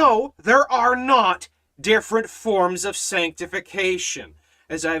 And no, there are not different forms of sanctification.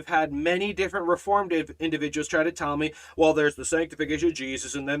 As I've had many different Reformed individuals try to tell me, well, there's the sanctification of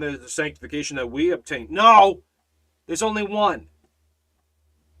Jesus, and then there's the sanctification that we obtain. No! There's only one.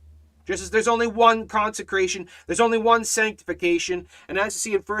 Just as there's only one consecration, there's only one sanctification. And as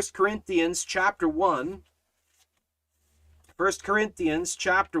you see in 1 Corinthians chapter 1, 1 Corinthians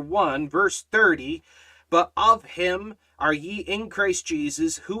chapter 1, verse 30, but of him are ye in Christ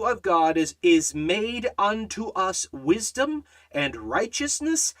Jesus, who of God is made unto us wisdom and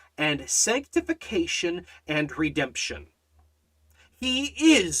righteousness and sanctification and redemption. He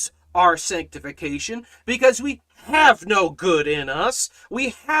is our sanctification, because we have no good in us. We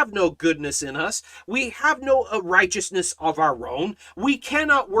have no goodness in us. We have no righteousness of our own. We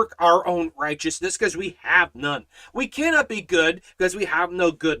cannot work our own righteousness because we have none. We cannot be good because we have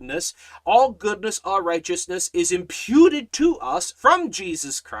no goodness. All goodness, all righteousness is imputed to us from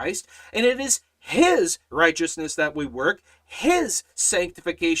Jesus Christ, and it is His righteousness that we work, His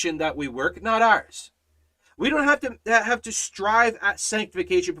sanctification that we work, not ours. We don't have to strive at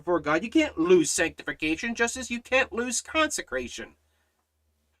sanctification before God. You can't lose sanctification, just as you can't lose consecration.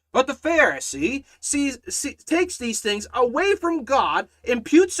 But the Pharisee takes these things away from God,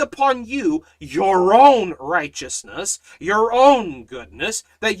 imputes upon you your own righteousness, your own goodness,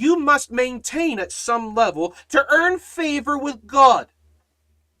 that you must maintain at some level to earn favor with God.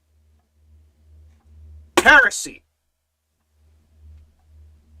 Heresy.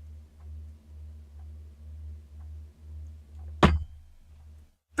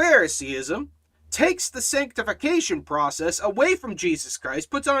 Phariseeism takes the sanctification process away from Jesus Christ,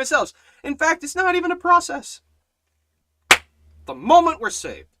 puts on ourselves. In fact, it's not even a process. The moment we're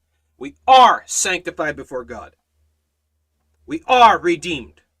saved, we are sanctified before God. We are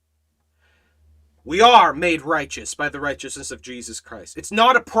redeemed. We are made righteous by the righteousness of Jesus Christ. It's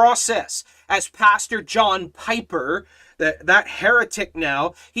not a process. As Pastor John Piper, that heretic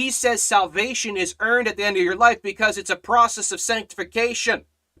now, he says salvation is earned at the end of your life because it's a process of sanctification.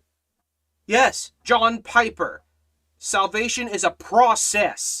 Yes, John Piper. Salvation is a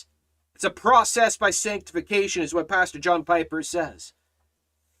process. It's a process by sanctification, is what Pastor John Piper says.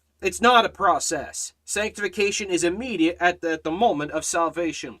 It's not a process. Sanctification is immediate at the moment of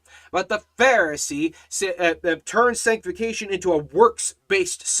salvation. But the Pharisee turns sanctification into a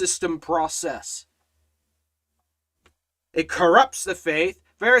works-based system process. It corrupts the faith.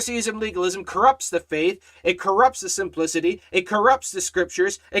 Phariseeism, legalism corrupts the faith. It corrupts the simplicity. It corrupts the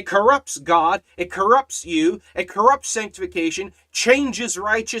scriptures. It corrupts God. It corrupts you. It corrupts sanctification, changes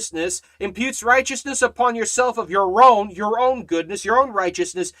righteousness, imputes righteousness upon yourself of your own goodness, your own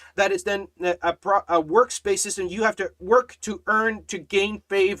righteousness. That is then a works-based system. You have to work to earn, to gain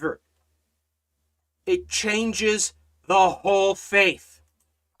favor. It changes the whole faith.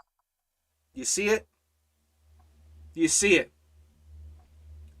 You see it? You see it?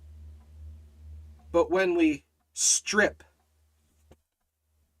 But when we strip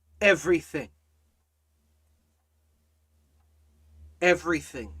everything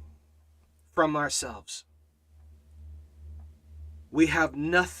from ourselves, we have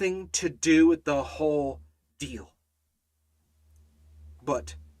nothing to do with the whole deal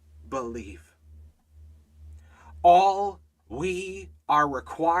but believe. All we are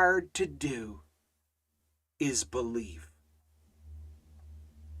required to do is believe.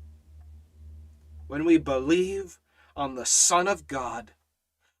 When we believe on the Son of God,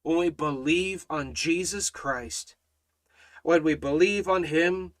 when we believe on Jesus Christ, when we believe on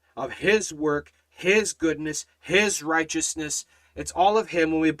Him, of His work, His goodness, His righteousness, it's all of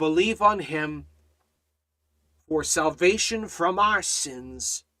Him. When we believe on Him for salvation from our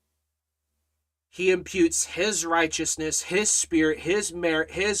sins, He imputes His righteousness, His Spirit, His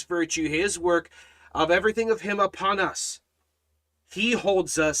merit, His virtue, His work, of everything of Him upon us. He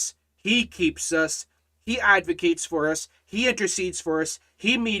holds us. He keeps us. He advocates for us. He intercedes for us.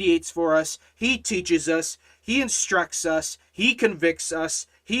 He mediates for us. He teaches us. He instructs us. He convicts us.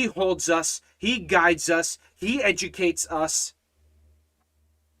 He holds us. He guides us. He educates us.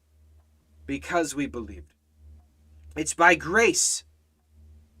 Because we believed. It's by grace.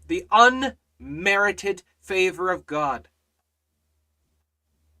 The unmerited favor of God.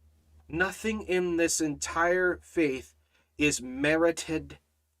 Nothing in this entire faith is merited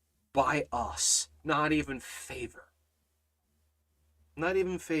by us. Not even favor. Not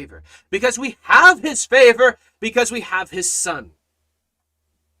even favor. Because we have His favor, because we have His Son.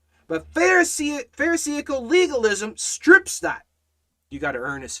 But Pharisaical legalism strips that. You got to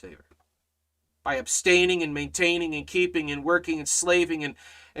earn His favor. By abstaining and maintaining and keeping and working and slaving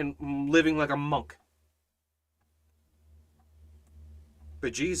and living like a monk.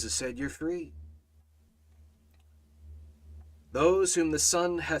 But Jesus said, you're free. Those whom the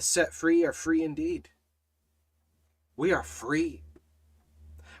Son hath set free are free indeed. We are free.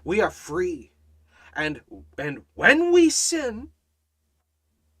 We are free. And when we sin,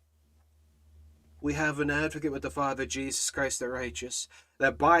 we have an advocate with the Father, Jesus Christ the righteous,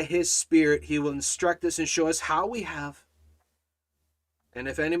 that by His Spirit He will instruct us and show us how we have. And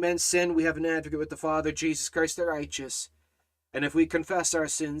if any man sin, we have an advocate with the Father, Jesus Christ the righteous. And if we confess our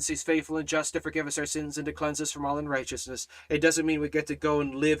sins, He's faithful and just to forgive us our sins and to cleanse us from all unrighteousness. It doesn't mean we get to go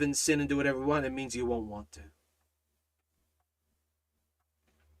and live in sin and do whatever we want. It means you won't want to.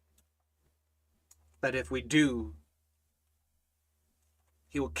 That if we do,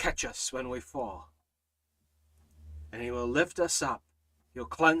 He will catch us when we fall. And He will lift us up. He'll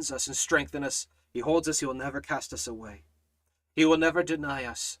cleanse us and strengthen us. He holds us. He will never cast us away. He will never deny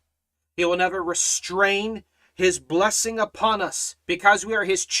us. He will never restrain His blessing upon us because we are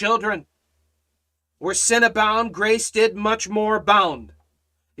His children. Where sin abound, grace did much more abound.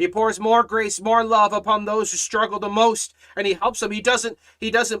 He pours more grace, more love upon those who struggle the most, and He helps them. He doesn't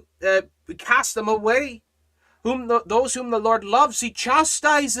cast them away. Those whom the Lord loves, he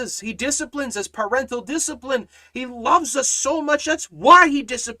chastises, he disciplines as parental discipline. He loves us so much, that's why he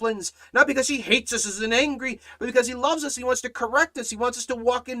disciplines. Not because he hates us as an angry, but because he loves us, he wants to correct us. He wants us to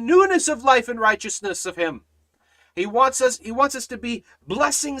walk in newness of life and righteousness of him. He wants us to be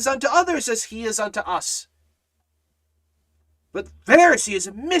blessings unto others as he is unto us. But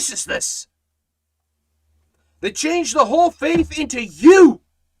Phariseeism misses this. They change the whole faith into you.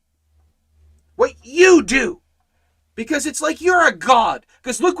 What you do. Because it's like you're a god.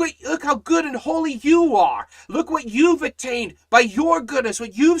 Because look how good and holy you are. Look what you've attained by your goodness,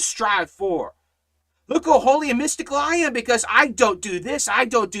 what you've strived for. Look how holy and mystical I am because I don't do this, I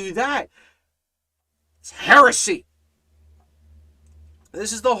don't do that. It's heresy.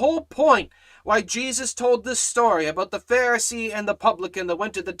 This is the whole point why Jesus told this story about the Pharisee and the publican that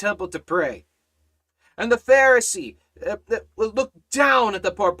went to the temple to pray. And the Pharisee looked down at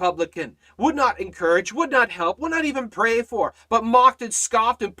the poor publican, would not encourage, would not help, would not even pray for, but mocked and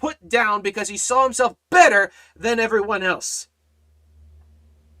scoffed and put down because he saw himself better than everyone else.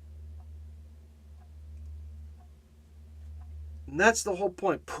 And that's the whole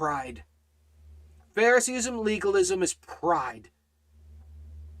point, pride. Phariseeism, legalism is pride.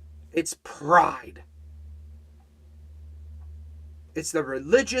 It's pride. It's the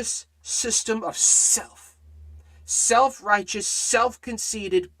religious system of self. Self-righteous,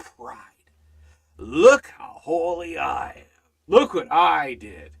 self-conceited pride. Look how holy I am. Look what I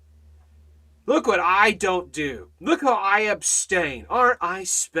did. Look what I don't do. Look how I abstain. Aren't I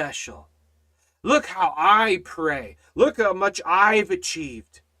special? Look how I pray. Look how much I've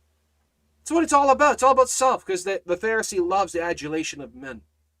achieved. That's what it's all about. It's all about self, because the Pharisee loves the adulation of men.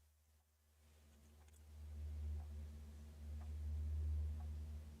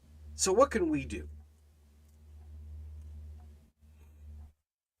 So what can we do?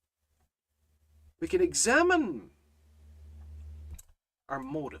 We can examine our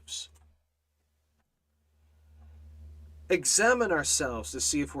motives. Examine ourselves to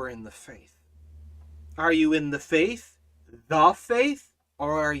see if we're in the faith. Are you in the faith,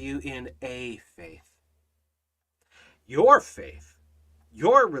 or are you in a faith? Your faith,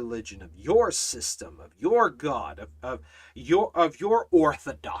 your religion, of your system, of your God, of your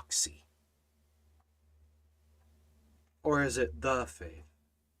orthodoxy. Or is it the faith?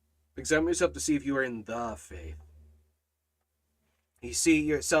 Examine yourself to see if you are in the faith. You see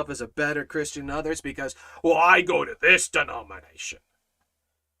yourself as a better Christian than others because, well, I go to this denomination.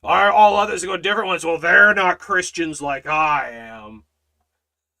 All others go to different ones. Well, they're not Christians like I am.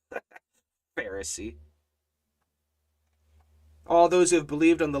 Pharisee. All those who have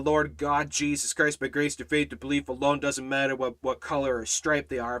believed on the Lord God Jesus Christ by grace through faith to belief alone, doesn't matter what color or stripe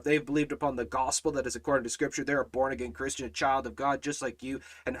they are. If they've believed upon the gospel that is according to Scripture, they're a born-again Christian, a child of God just like you,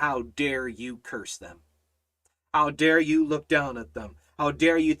 and how dare you curse them? How dare you look down at them? How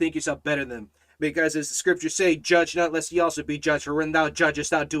dare you think yourself better than them? Because as the Scriptures say, judge not lest ye also be judged, for when thou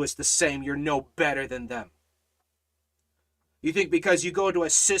judgest, thou doest the same. You're no better than them. You think because you go to a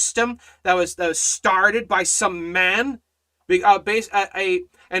system that was started by some man,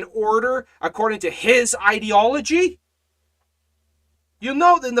 an order according to his ideology? You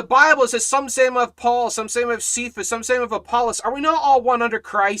know that in the Bible it says some say of Paul, some say of Cephas, some say of Apollos. Are we not all one under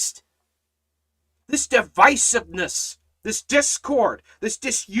Christ? This divisiveness, this discord, this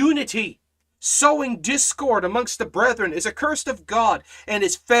disunity, sowing discord amongst the brethren is accursed of God and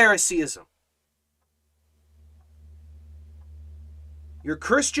is Phariseeism. You're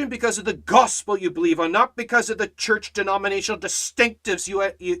Christian because of the gospel you believe on, not because of the church denominational distinctives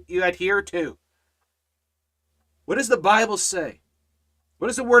you adhere to. What does the Bible say? What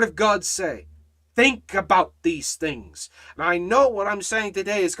does the Word of God say? Think about these things. And I know what I'm saying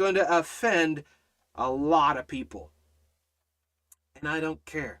today is going to offend a lot of people. And I don't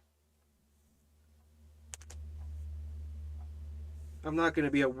care. I'm not going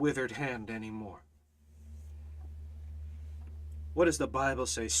to be a withered hand anymore. What does the Bible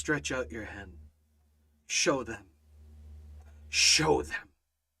say? Stretch out your hand. Show them. Show them.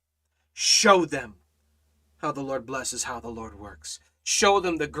 Show them how the Lord blesses, how the Lord works. Show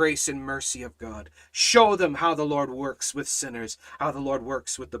them the grace and mercy of God. Show them how the Lord works with sinners, how the Lord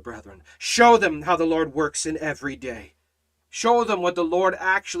works with the brethren. Show them how the Lord works in every day. Show them what the Lord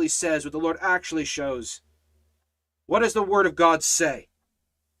actually says, what the Lord actually shows. What does the Word of God say?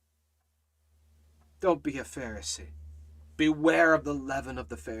 Don't be a Pharisee. Beware of the leaven of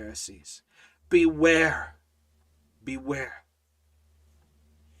the Pharisees. Beware. Beware.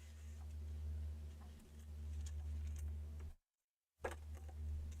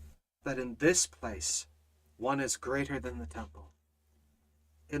 That in this place, one is greater than the temple.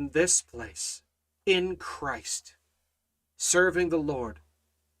 In this place, in Christ, serving the Lord.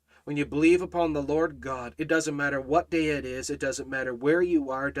 When you believe upon the Lord God, it doesn't matter what day it is, it doesn't matter where you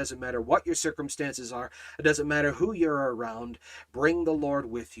are, it doesn't matter what your circumstances are, it doesn't matter who you're around, bring the Lord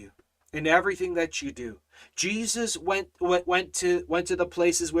with you in everything that you do. Jesus went to the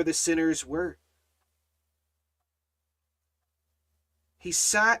places where the sinners were. He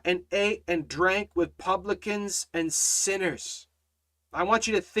sat and ate and drank with publicans and sinners. I want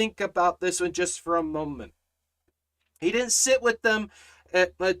you to think about this one just for a moment. He didn't sit with them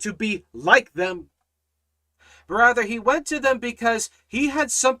to be like them. Rather, he went to them because he had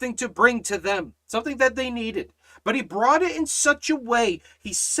something to bring to them, something that they needed. But he brought it in such a way,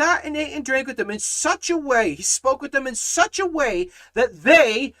 he sat and ate and drank with them in such a way, he spoke with them in such a way that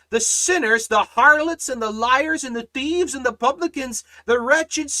they, the sinners, the harlots and the liars and the thieves and the publicans, the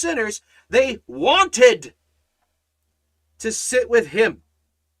wretched sinners, they wanted to sit with him.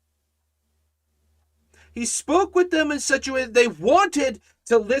 He spoke with them in such a way that they wanted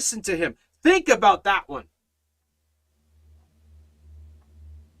to listen to him. Think about that one.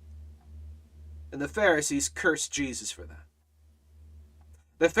 And the Pharisees cursed Jesus for that.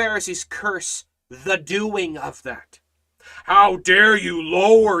 The Pharisees curse the doing of that. How dare you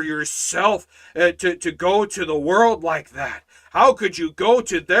lower yourself to go to the world like that? How could you go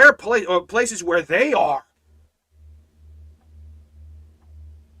to their places where they are?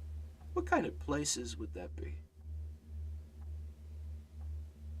 What kind of places would that be?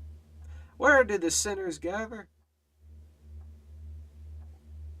 Where did the sinners gather?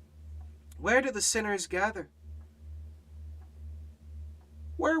 Where do the sinners gather?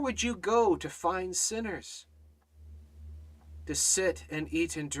 Where would you go to find sinners? To sit and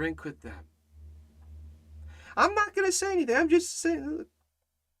eat and drink with them? I'm not going to say anything. I'm just saying.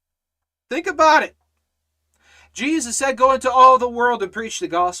 Think about it. Jesus said, go into all the world and preach the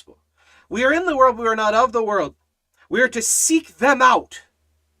gospel. We are in the world, we are not of the world. We are to seek them out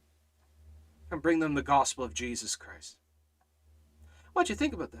and bring them the gospel of Jesus Christ. Why don't you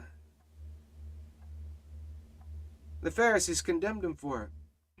think about that? The Pharisees condemned him for it.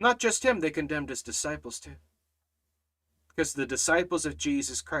 Not just him, they condemned his disciples too. Because the disciples of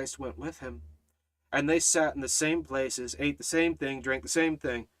Jesus Christ went with him, and they sat in the same places, ate the same thing, drank the same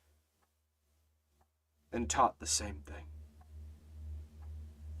thing, and taught the same thing.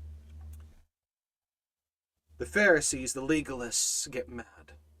 The Pharisees, the legalists, get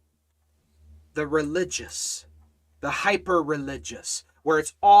mad. The religious, the hyper-religious, where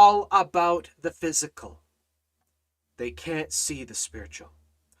it's all about the physical, they can't see the spiritual.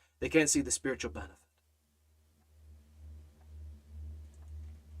 They can't see the spiritual benefit.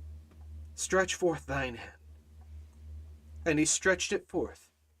 Stretch forth thine hand. And he stretched it forth,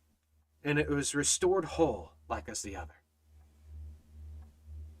 and it was restored whole like as the other.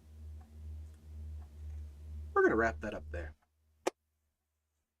 We're going to wrap that up there.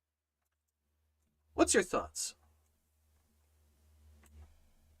 What's your thoughts?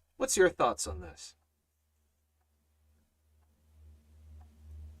 What's your thoughts on this?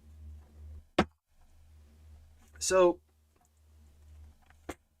 So,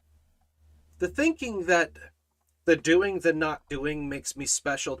 the thinking that the doing, the not doing makes me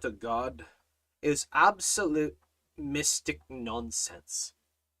special to God is absolute mystic nonsense.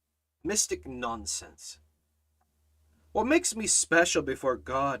 Mystic nonsense. What makes me special before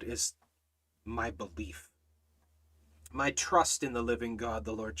God is my belief, my trust in the living God,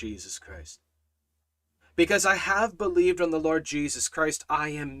 the Lord Jesus Christ. Because I have believed on the Lord Jesus Christ, I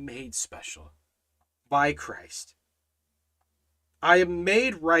am made special by Christ. I am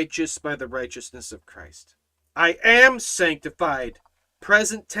made righteous by the righteousness of Christ. I am sanctified,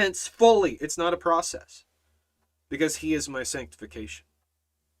 present tense, fully. It's not a process, because he is my sanctification.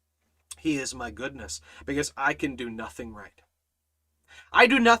 He is my goodness, because I can do nothing right. I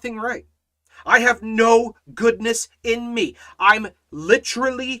do nothing right. I have no goodness in me. I'm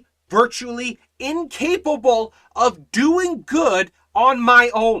literally, virtually incapable of doing good on my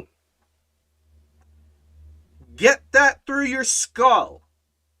own. Get that through your skull.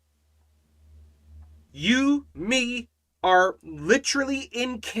 You, me, are literally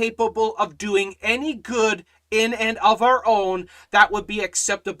incapable of doing any good in and of our own that would be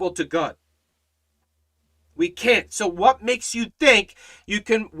acceptable to God. We can't. So what makes you think you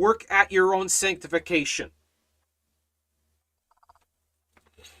can work at your own sanctification?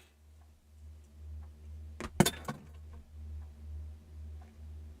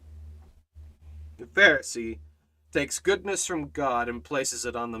 The Pharisee takes goodness from God and places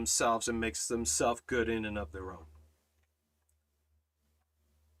it on themselves and makes themselves good in and of their own.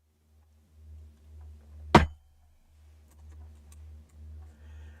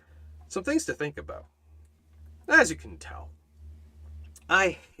 Some things to think about. As you can tell,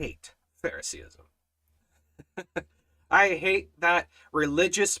 I hate Phariseeism. I hate that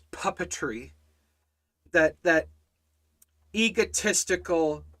religious puppetry, that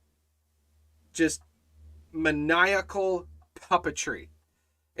egotistical, just maniacal puppetry.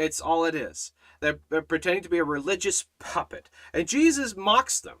 It's all it is. They're pretending to be a religious puppet. And Jesus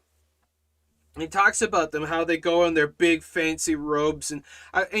mocks them. He talks about them, how they go in their big fancy robes, and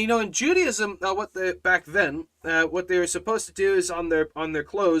in Judaism, back then, what they were supposed to do is on their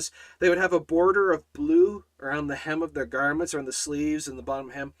clothes, they would have a border of blue around the hem of their garments, or on the sleeves and the bottom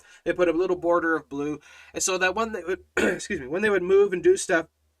hem. They put a little border of blue, and so that when they would, when they would move and do stuff,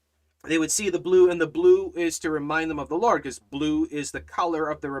 they would see the blue, and the blue is to remind them of the Lord, because blue is the color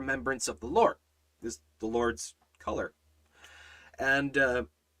of the remembrance of the Lord, is the Lord's color, and.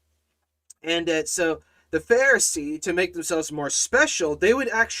 So the Pharisee, to make themselves more special, they would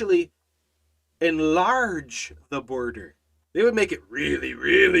actually enlarge the border. They would make it really,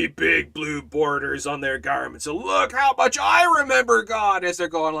 really big blue borders on their garments. So look how much I remember God, as they're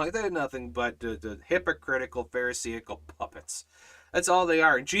going along. They're nothing but the hypocritical, Pharisaical puppets. That's all they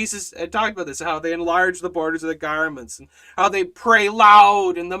are. And Jesus talked about this, how they enlarge the borders of the garments, and how they pray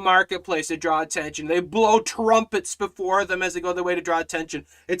loud in the marketplace to draw attention. They blow trumpets before them as they go their way to draw attention.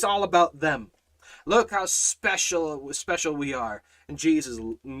 It's all about them. Look how special we are. And Jesus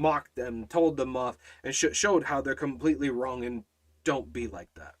mocked them, told them off, and showed how they're completely wrong, and don't be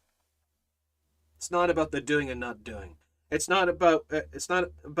like that. It's not about the doing and not doing. It's not about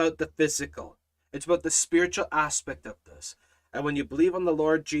the physical. It's about the spiritual aspect of this. And when you believe on the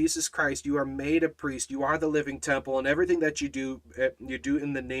Lord Jesus Christ, you are made a priest. You are the living temple, and everything that you do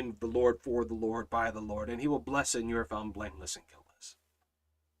in the name of the Lord, for the Lord, by the Lord, and he will bless it, and you are found blameless and guiltless.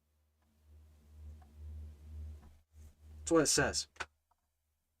 That's what it says.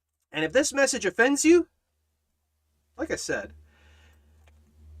 And if this message offends you, like I said,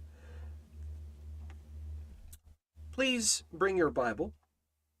 please bring your Bible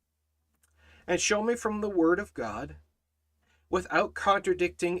and show me from the Word of God, without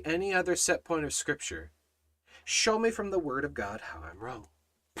contradicting any other set point of Scripture. Show me from the Word of God how I'm wrong.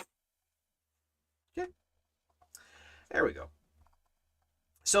 Okay? There we go.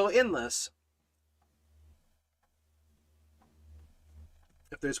 So in this,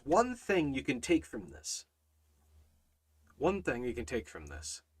 if there's one thing you can take from this, what's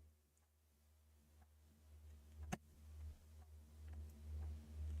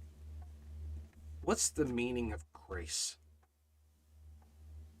the meaning of grace?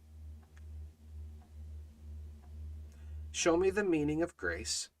 Show me the meaning of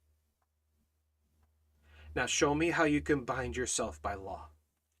grace. Now show me how you can bind yourself by law.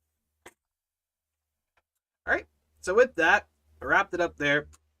 All right, so with that, I wrapped it up there.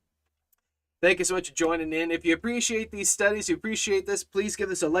 Thank you so much for joining in. If you appreciate these studies, you appreciate this, please give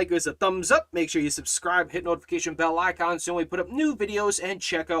this a like, give us a thumbs up. Make sure you subscribe, hit notification bell icon so when we put up new videos, and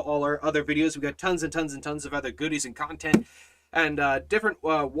check out all our other videos. We've got tons and tons and tons of other goodies and content, and different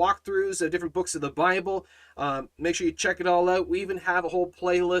walkthroughs of different books of the Bible. Make sure you check it all out. We even have a whole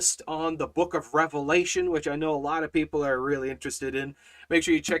playlist on the book of Revelation, which I know a lot of people are really interested in. Make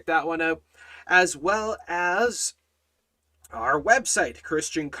sure you check that one out, as well as our website,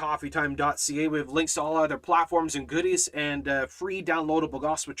 christiancoffeetime.ca. We have links to all other platforms and goodies, and free downloadable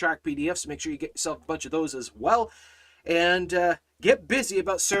gospel track PDFs. Make sure you get yourself a bunch of those as well, and get busy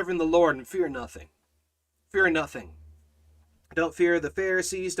about serving the Lord, and fear nothing. Fear nothing. Don't fear the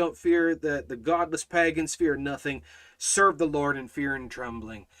Pharisees. Don't fear the godless pagans. Fear nothing. Serve the Lord in fear and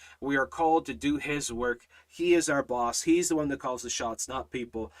trembling. We are called to do his work. He is our boss. He's the one that calls the shots, not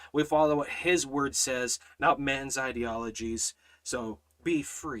people. We follow what his word says, not man's ideologies. So be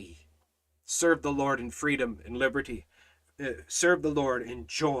free. Serve the Lord in freedom and liberty. Serve the Lord in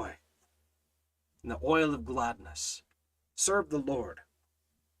joy, in the oil of gladness. Serve the Lord.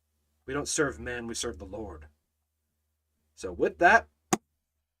 We don't serve man, we serve the Lord. So with that,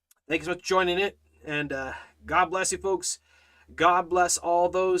 thank you so much for joining it, and God bless you folks. God bless all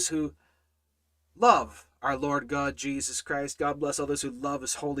those who love our Lord God Jesus Christ. God bless all those who love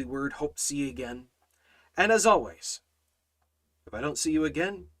his holy word. Hope to see you again. And as always, if I don't see you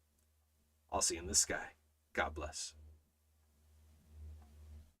again, I'll see you in the sky. God bless.